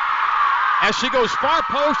as she goes far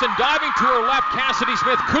post and diving to her left. Cassidy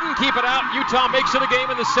Smith couldn't keep it out. Utah makes it a game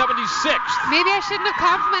in the 76th. Maybe I shouldn't have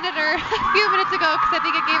complimented her a few minutes ago because I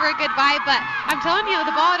think it gave her a good vibe, but I'm telling you,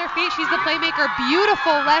 the ball at her feet, she's the playmaker.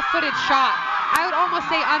 Beautiful left-footed shot. I would almost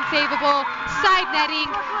say unsavable, side netting,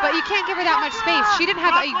 but you can't give her that much space. She didn't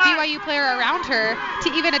have a BYU player around her to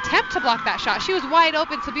even attempt to block that shot. She was wide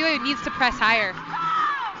open, so BYU needs to press higher.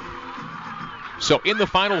 So in the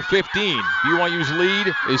final 15, BYU's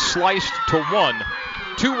lead is sliced to 1.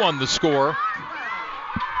 2-1 the score.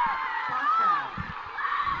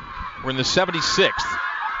 We're in the 76th.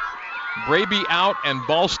 Braby out and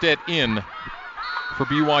Ballstedt in for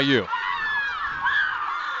BYU.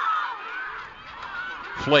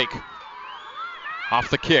 Flake off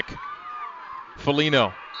the kick.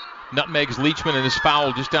 Foligno nutmegs Leachman and is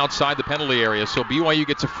fouled just outside the penalty area. So BYU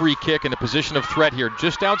gets a free kick in a position of threat here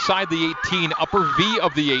just outside the 18, upper V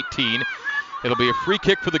of the 18. It'll be a free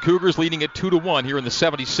kick for the Cougars, leading it 2-1 here in the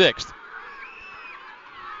 76th.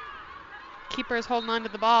 Keeper's holding on to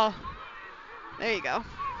the ball. There you go.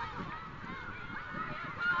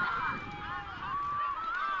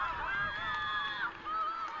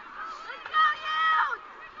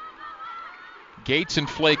 Gates and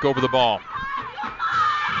Flake over the ball.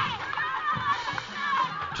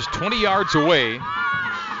 Just 20 yards away.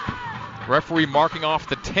 Referee marking off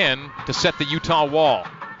the 10 to set the Utah wall.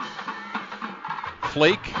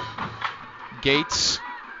 Flake, Gates,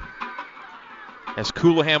 as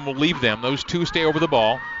Coulihan will leave them. Those two stay over the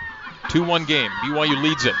ball. 2-1 game. BYU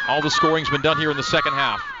leads it. All the scoring's been done here in the second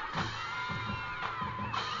half.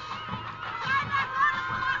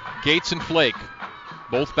 Gates and Flake,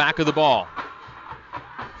 both back of the ball.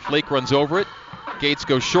 Flake runs over it. Gates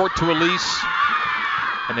goes short to Elise.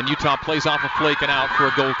 And then Utah plays off of Flake and out for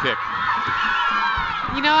a goal kick.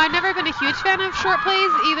 You know, I've never been a huge fan of short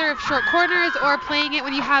plays, either of short corners or playing it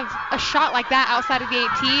when you have a shot like that outside of the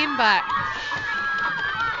 18, but...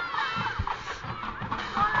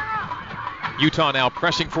 Utah now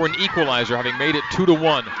pressing for an equalizer, having made it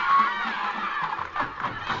 2-1.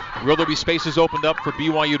 Will there be spaces opened up for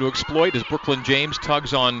BYU to exploit as Brooklyn James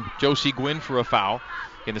tugs on Josie Gwynn for a foul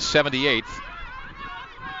in the 78th?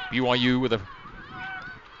 BYU with a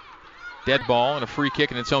dead ball and a free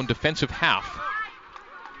kick in its own defensive half.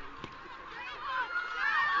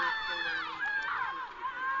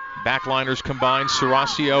 Backliners combined,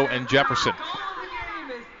 Serasio and Jefferson.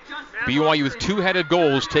 BYU with two-headed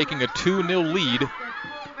goals, taking a 2-0 lead.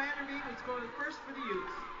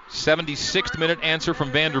 76th minute answer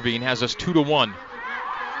from Vanderveen has us 2-1.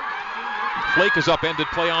 Flake is upended,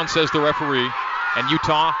 play on, says the referee. And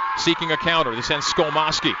Utah seeking a counter. They send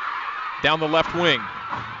Skolmoski down the left wing.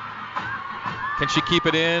 Can she keep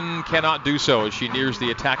it in? Cannot do so as she nears the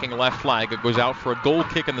attacking left flag. It goes out for a goal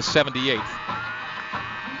kick in the 78th.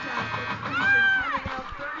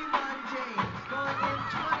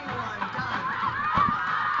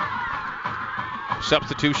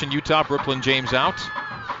 Substitution Utah, Brooklyn James out.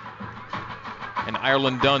 And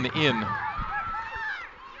Ireland Dunn in.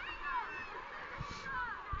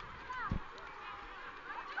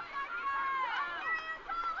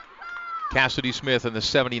 Cassidy Smith in the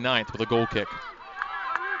 79th with a goal kick.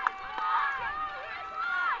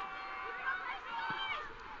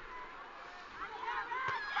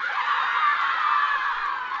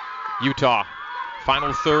 Utah,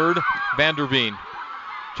 final third, Vanderveen.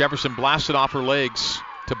 Jefferson blasted off her legs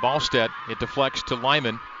to Ballstedt. It deflects to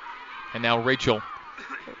Lyman. And now Rachel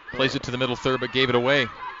plays it to the middle third but gave it away.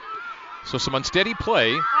 So some unsteady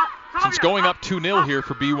play since going up 2-0 here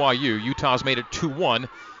for BYU. Utah's made it 2-1.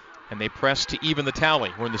 And they press to even the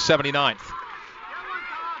tally. We're in the 79th.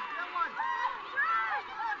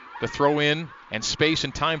 The throw in and space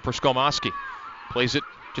and time for Skolmoski. Plays it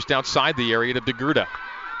just outside the area to DeGurda.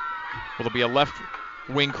 Will there be a left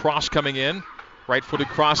wing cross coming in? Right-footed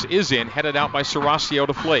cross is in, headed out by Serasio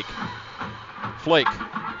to Flake. Flake,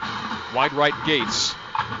 wide right Gates.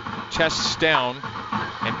 Chests down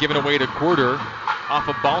and given away to Quarter. Off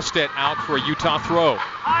of Ballstedt out for a Utah throw.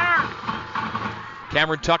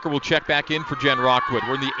 Cameron Tucker will check back in for Jen Rockwood.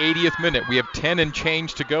 We're in the 80th minute. We have 10 and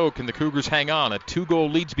change to go. Can the Cougars hang on? A 2-goal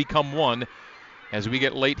lead's become 1 as we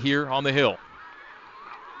get late here on the hill.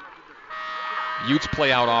 Utes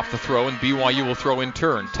play out off the throw, and BYU will throw in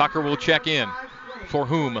turn. Tucker will check in. For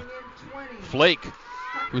whom? Flake,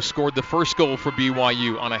 who scored the first goal for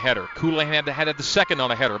BYU on a header. Coulihan had the second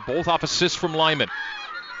on a header, both off assists from Lyman.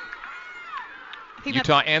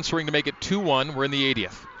 Utah answering to make it 2-1. We're in the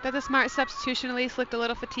 80th. That's a smart substitution. Elise looked a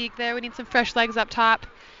little fatigued there. We need some fresh legs up top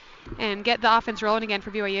and get the offense rolling again for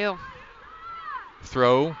BYU.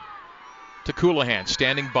 Throw to Coulihan.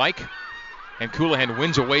 Standing bike. And Coulihan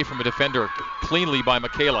wins away from a defender cleanly by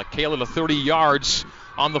Michaela. Kayla to 30 yards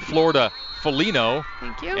on the floor to Foligno.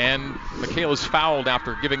 Thank you. And Michaela's fouled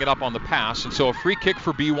after giving it up on the pass. And so a free kick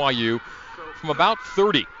for BYU from about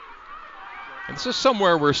 30. And this is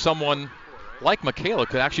somewhere where someone like Michaela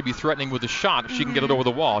could actually be threatening with a shot if she can get it over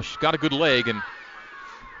the wall. She's got a good leg, and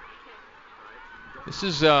this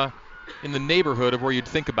is in the neighborhood of where you'd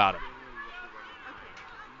think about it.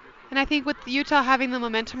 And I think with Utah having the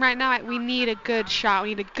momentum right now, we need a good shot. We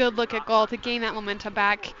need a good look at goal to gain that momentum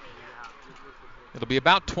back. It'll be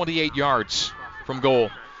about 28 yards from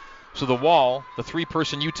goal. So the wall, the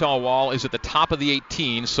three-person Utah wall, is at the top of the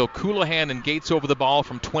 18. So Coulihan and Gates over the ball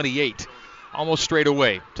from 28, almost straight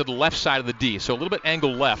away to the left side of the D. So a little bit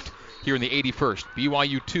angle left here in the 81st.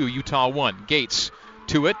 BYU 2, Utah 1. Gates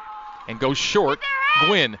to it and goes short.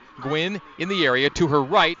 Gwynn in the area to her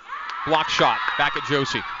right. Block shot. Back at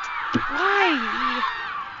Josie. Why?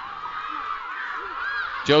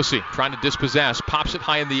 Josie trying to dispossess. Pops it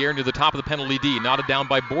high in the air near the top of the penalty D. Knotted down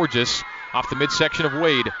by Borges off the midsection of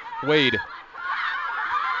Wade. Wade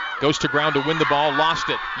goes to ground to win the ball. Lost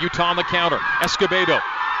it. Utah on the counter. Escobedo.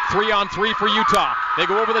 3-on-3 for Utah. They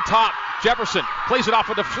go over the top. Jefferson plays it off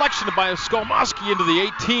a deflection by Skolmoski into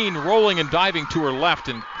the 18. Rolling and diving to her left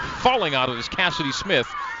and falling out of it is Cassidy Smith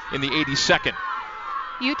in the 82nd.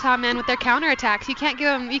 Utah, man, with their counterattacks, you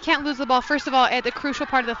can't lose the ball, first of all, at the crucial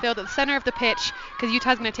part of the field, at the center of the pitch, because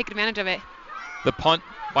Utah's going to take advantage of it. The punt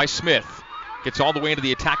by Smith. Gets all the way into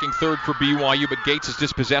the attacking third for BYU, but Gates is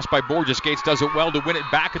dispossessed by Borges. Gates does it well to win it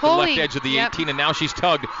back at the left edge of the 18, and now she's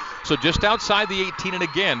tugged. So just outside the 18, and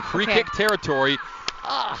again, free kick territory.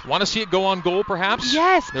 Want to see it go on goal, perhaps?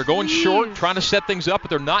 Yes, They're going short, trying to set things up, but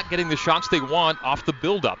they're not getting the shots they want off the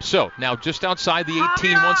build-up. So now just outside the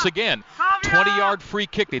 18 once again. 20-yard free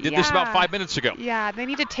kick. They did this about 5 minutes ago. Yeah, they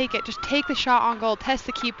need to take it. Just take the shot on goal. Test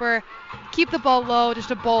the keeper. Keep the ball low.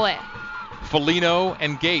 Just a bullet. Foligno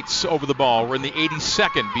and Gates over the ball. We're in the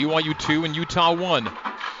 82nd. BYU 2 and Utah 1.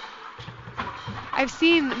 I've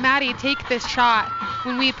seen Maddie take this shot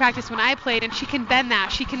when we practiced when I played, and she can bend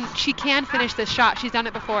that. She can finish this shot. She's done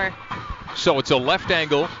it before. So it's a left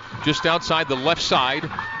angle just outside the left side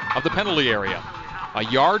of the penalty area. A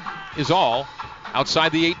yard is all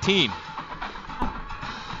outside the 18.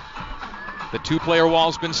 The two-player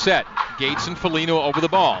wall's been set. Gates and Foligno over the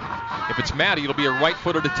ball. If it's Maddie, it'll be a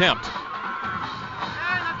right-footed attempt.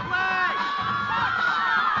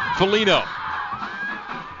 Foligno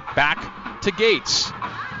back to Gates.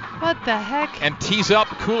 What the heck? And tees up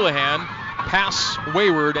Coulihan. Pass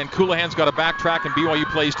wayward, and Coulihan's got to backtrack, and BYU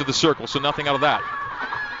plays to the circle, so nothing out of that.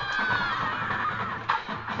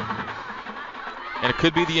 And it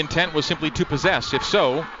could be the intent was simply to possess. If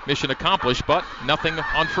so, mission accomplished, but nothing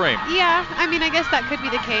on frame. Yeah, I mean, I guess that could be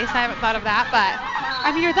the case. I haven't thought of that, but,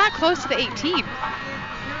 I mean, you're that close to the 18.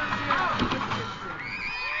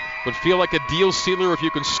 Would feel like a deal sealer if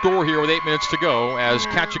you can score here with 8 minutes to go, as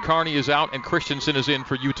Kachakarni is out and Christensen is in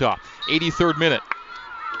for Utah. 83rd minute.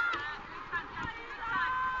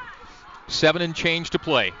 7 and change to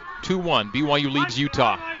play. 2-1. BYU leads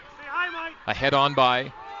Utah. A head on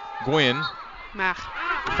by Gwynn.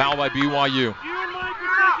 Foul by BYU.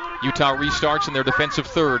 Utah restarts in their defensive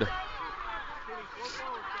third.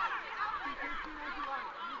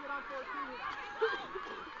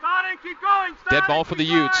 Dead ball for the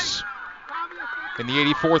Utes in the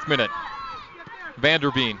 84th minute.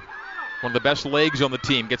 Vanderveen, one of the best legs on the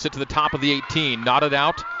team, gets it to the top of the 18. Knotted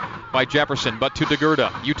out by Jefferson, but to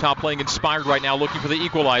DeGurda. Utah playing inspired right now, looking for the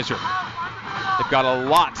equalizer. They've got a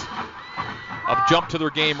lot of jump to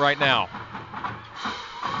their game right now.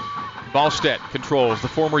 Ballstedt controls. The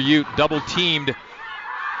former Ute double-teamed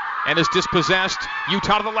and is dispossessed.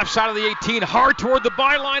 Utah to the left side of the 18. Hard toward the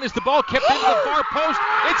byline as the ball kept into the far post.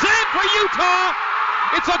 It's in for Utah!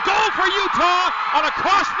 It's a goal for Utah on a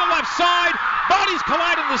cross to the left side. Bodies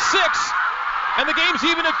collide in the 6, and the game's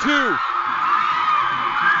even at 2.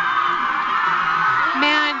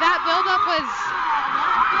 Man, that build-up was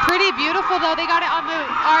pretty beautiful, though. They got it on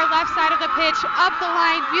our left side of the pitch, up the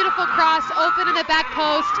line, beautiful cross, open in the back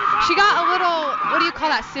post. She got a little, what do you call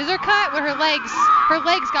that, scissor cut, where her legs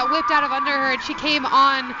got whipped out of under her, and she came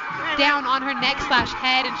down on her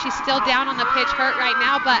neck/head, and she's still down on the pitch, hurt right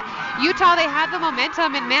now. But Utah, they had the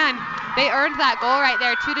momentum, and man, they earned that goal right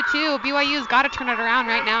there, 2-2. BYU's got to turn it around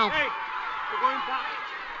right now.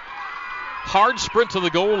 Hard sprint to the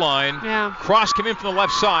goal line. Yeah. Cross came in from the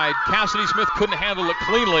left side. Cassidy Smith couldn't handle it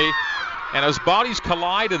cleanly. And as bodies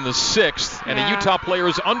collide in the 6th, and a Utah player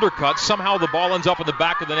is undercut, somehow the ball ends up in the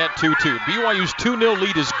back of the net 2-2. BYU's 2-0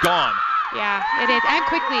 lead is gone. Yeah, it is. And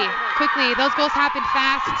quickly. Those goals happen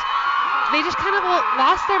fast. they just kind of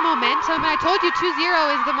lost their momentum. And I told you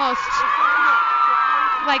 2-0 is the most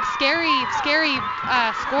scary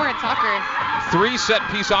score in soccer. 3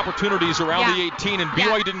 set-piece opportunities around the 18, and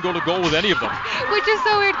BYU didn't go to goal with any of them. Which is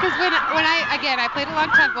so weird because when I played a long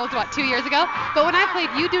time, goals 2 years ago, but when I played,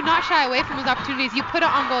 you do not shy away from those opportunities. You put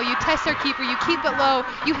it on goal, you test their keeper, you keep it low,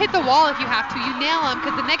 you hit the wall if you have to, you nail them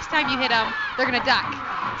because the next time you hit them, they're going to duck.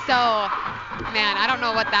 So, man, I don't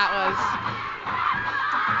know what that was.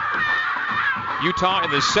 Utah in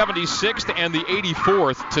the 76th and the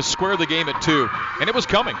 84th to square the game at 2. And it was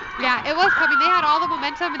coming. Yeah, it was coming. They had all the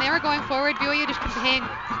momentum and they were going forward. BYU just couldn't hang.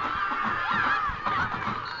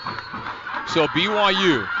 So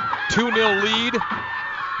BYU, 2-0 lead,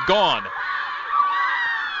 gone.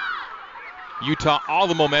 Utah, all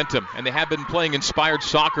the momentum. And they have been playing inspired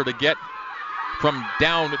soccer to get from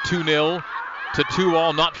down 2-0 to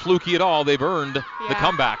 2-all. Not fluky at all. They've earned the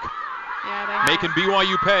comeback. Yeah, making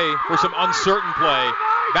BYU pay for some uncertain play.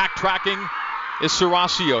 Backtracking is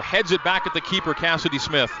Saracio. Heads it back at the keeper, Cassidy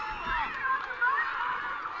Smith.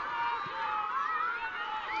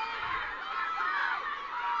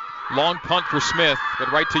 Long punt for Smith,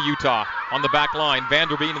 but right to Utah. On the back line,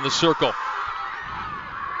 Vanderveen in the circle.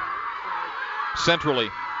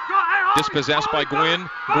 Centrally, dispossessed by Gwynn.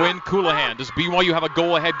 Gwynn Coulihan. Does BYU have a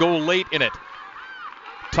goal-ahead goal late in it?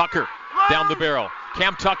 Tucker down the barrel.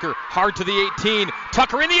 Cam Tucker, hard to the 18.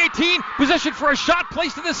 Tucker in the 18, position for a shot,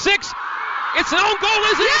 placed in the 6. It's an own goal,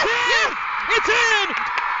 isn't it? Yes! It's in!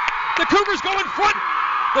 The Cougars go in front.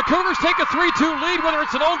 The Cougars take a 3-2 lead, whether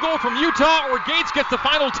it's an own goal from Utah or Gates gets the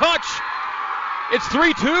final touch. It's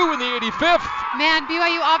 3-2 in the 85th. Man,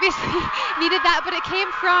 BYU obviously needed that, but it came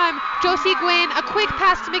from Josie Gwynn. A quick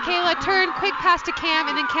pass to Michaela, turn, quick pass to Cam,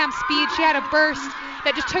 and then Cam's speed. She had a burst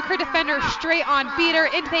that just took her defender straight on, beat her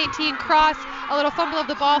into the 18, cross, a little fumble of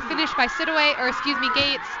the ball, finished by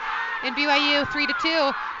Gates, and BYU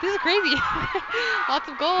 3-2. This is crazy. Lots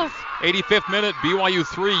of goals. 85th minute, BYU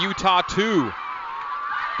 3, Utah 2.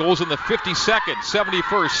 Goals in the 52nd,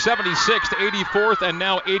 71st, 76th, 84th, and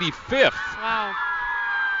now 85th. Wow.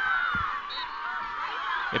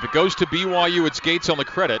 If it goes to BYU, it's Gates on the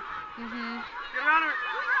credit. Mm-hmm.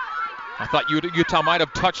 I thought Utah might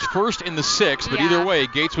have touched first in the 6th, but either way,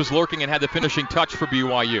 Gates was lurking and had the finishing touch for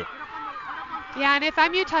BYU. Yeah, and if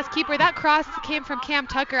I'm Utah's keeper, that cross came from Cam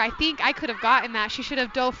Tucker. I think I could have gotten that. She should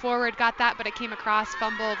have dove forward, got that, but it came across,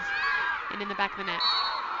 fumbled, and in the back of the net.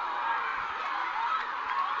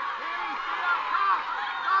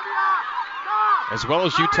 As well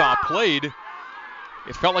as Utah played,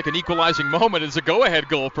 it felt like an equalizing moment. It's a go-ahead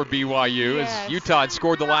goal for BYU as Utah had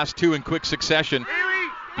scored the last 2 in quick succession.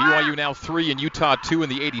 BYU now 3 and Utah 2 in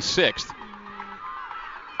the 86th.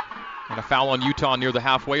 And a foul on Utah near the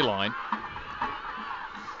halfway line.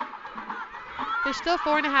 There's still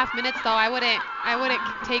 4.5 minutes though. I wouldn't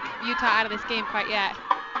take Utah out of this game quite yet.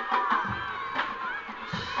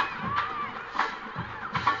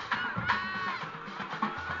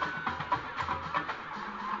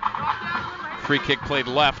 Free kick played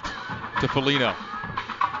left to Foligno.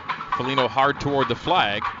 Foligno hard toward the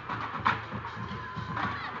flag.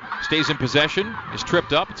 Stays in possession, is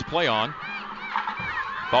tripped up, it's play on.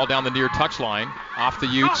 Ball down the near touchline, off the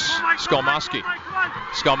Utes, Skolmoski.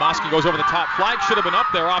 Skolmoski goes over the top, flag should have been up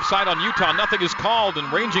there, offside on Utah, nothing is called,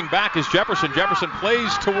 and ranging back is Jefferson. Jefferson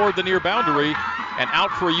plays toward the near boundary and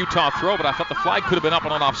out for a Utah throw, but I thought the flag could have been up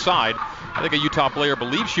and on offside. I think a Utah player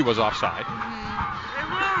believes she was offside.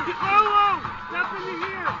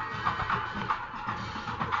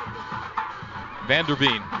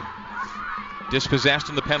 Vanderveen dispossessed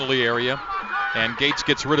in the penalty area, and Gates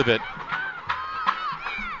gets rid of it.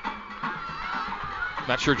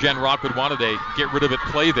 Not sure Jen Rock would want a get rid of it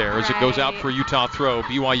play there as it goes out for a Utah throw.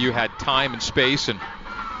 BYU had time and space and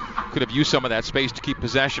could have used some of that space to keep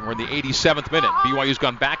possession. We're in the 87th minute. BYU's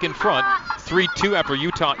gone back in front, 3-2 after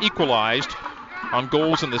Utah equalized on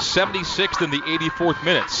goals in the 76th and the 84th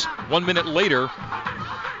minutes. 1 minute later,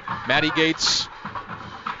 Maddie Gates,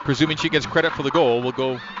 presuming she gets credit for the goal, will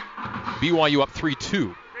go BYU up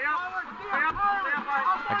 3-2.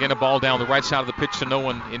 Again, a ball down the right side of the pitch to no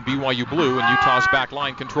one in BYU blue, and Utah's back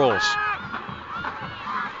line controls.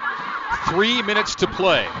 3 minutes to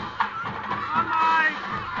play.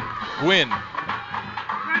 Gwynn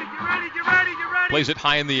plays it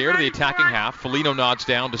high in the air to the attacking half. Foligno nods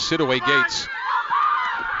down to Sidaway Gates.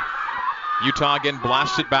 Utah again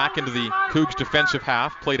blasts it back into the Cougs defensive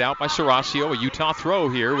half, played out by Saracio. A Utah throw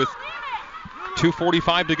here with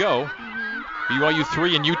 2:45 to go. BYU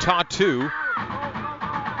 3 and Utah 2.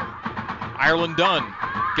 Ireland Dunn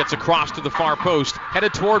gets across to the far post,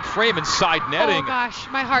 headed toward frame and side netting. Oh gosh,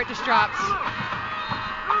 my heart just drops.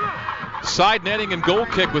 Side netting and goal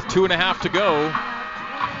kick with 2.5 to go.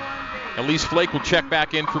 Elise Flake will check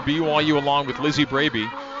back in for BYU along with Lizzie Braby.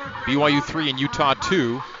 BYU 3 and Utah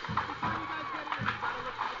 2.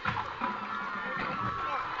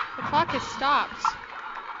 The clock has stopped.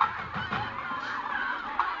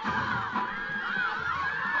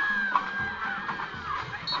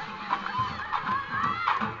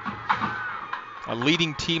 A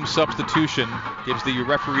leading team substitution gives the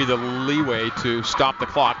referee the leeway to stop the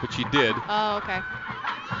clock, which he did. Oh, okay.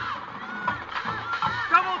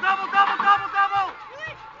 Double.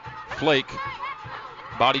 Flake,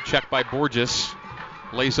 body check by Borges,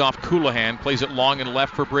 lays off Coulihan, plays it long and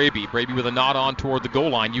left for Braby. Braby with a nod on toward the goal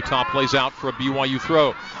line. Utah plays out for a BYU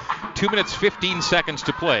throw. 2 minutes, 15 seconds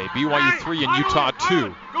to play. BYU 3 and Utah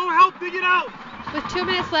 2. Go help dig it out. With 2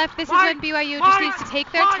 minutes left, this is when BYU just needs to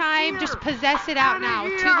take their time, just possess it out now.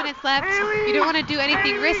 With 2 minutes left, you don't want to do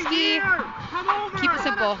anything risky. Keep it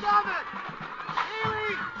simple.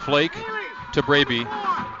 Flake to Braby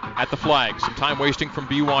at the flag. Some time wasting from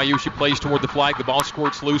BYU. She plays toward the flag. The ball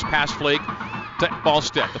squirts loose past Flake to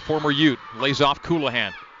Ballstedt. The former Ute lays off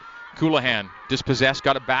Coulihan. Coulihan dispossessed,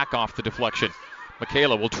 got it back off the deflection.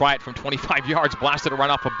 Michaela will try it from 25 yards, blasted it right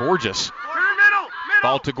off of Borges.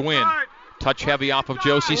 Ball to Gwynn. Touch heavy off of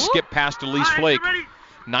Josie. Skip past Elise Flake.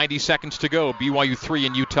 90 seconds to go. BYU 3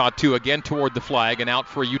 and Utah 2. Again toward the flag and out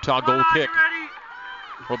for a Utah goal kick.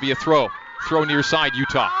 Will be a throw. Throw near side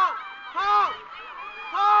Utah.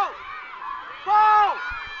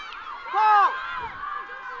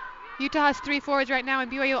 Utah has 3 forwards right now,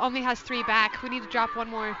 and BYU only has 3 back. We need to drop one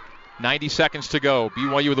more. 90 seconds to go.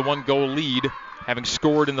 BYU with a 1-goal lead, having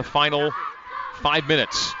scored in the final 5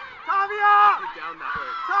 minutes.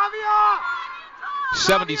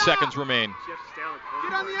 70 seconds remain.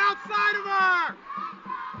 Get on the outside of her.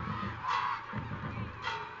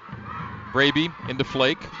 Braby into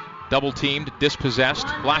Flake. Double teamed, dispossessed,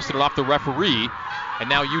 blasted it off the referee. And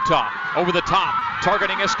now Utah over the top,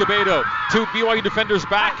 targeting Escobedo. 2 BYU defenders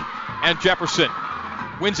back, and Jefferson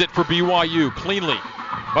wins it for BYU cleanly.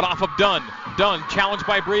 But off of Dunn. Dunn challenged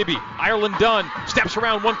by Braby. Ireland Dunn steps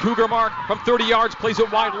around 1 Cougar mark from 30 yards, plays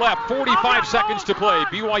it wide left. 45 seconds to play.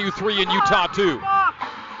 BYU 3 and Utah 2.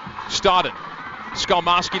 Stodden.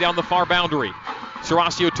 Skalmoski down the far boundary.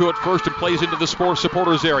 Serasio to it first and plays into the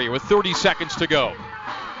supporters area with 30 seconds to go.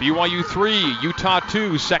 BYU 3, Utah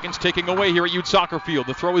 2, seconds taking away here at Ute Soccer Field.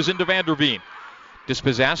 The throw is into Vanderveen.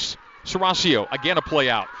 Dispossess. Serasio, again a play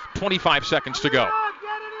out. 25 seconds to go.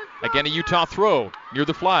 Again a Utah throw near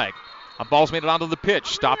the flag. A ball's made it onto the pitch.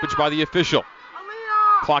 Stoppage by the official.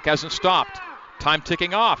 Clock hasn't stopped. Time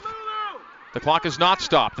ticking off. The clock has not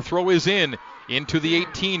stopped. The throw is into the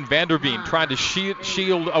 18. Vanderveen trying to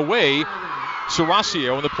shield away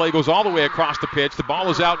Serasio, and the play goes all the way across the pitch. The ball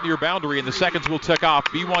is out near boundary, and the seconds will tick off.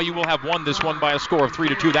 BYU will have won this one by a score of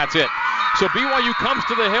 3-2. That's it. So BYU comes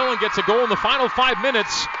to the hill and gets a goal in the final 5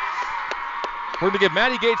 minutes. We're going to give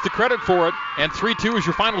Maddie Gates the credit for it, and 3-2 is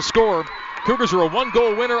your final score. Cougars are a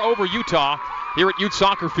 1-goal winner over Utah here at Ute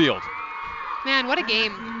Soccer Field. Man, what a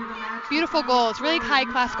game. Beautiful goals, really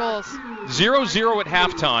high-class goals. 0-0 at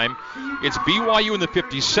halftime. It's BYU in the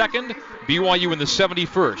 52nd, BYU in the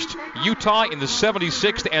 71st, Utah in the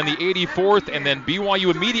 76th and the 84th, and then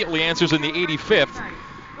BYU immediately answers in the 85th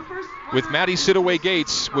with Maddie Sidaway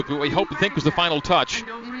Gates with what we hope and think was the final touch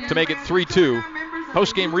to make it 3-2.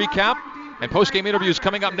 Post-game recap and post-game interviews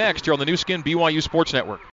coming up next here on the new skin BYU Sports Network.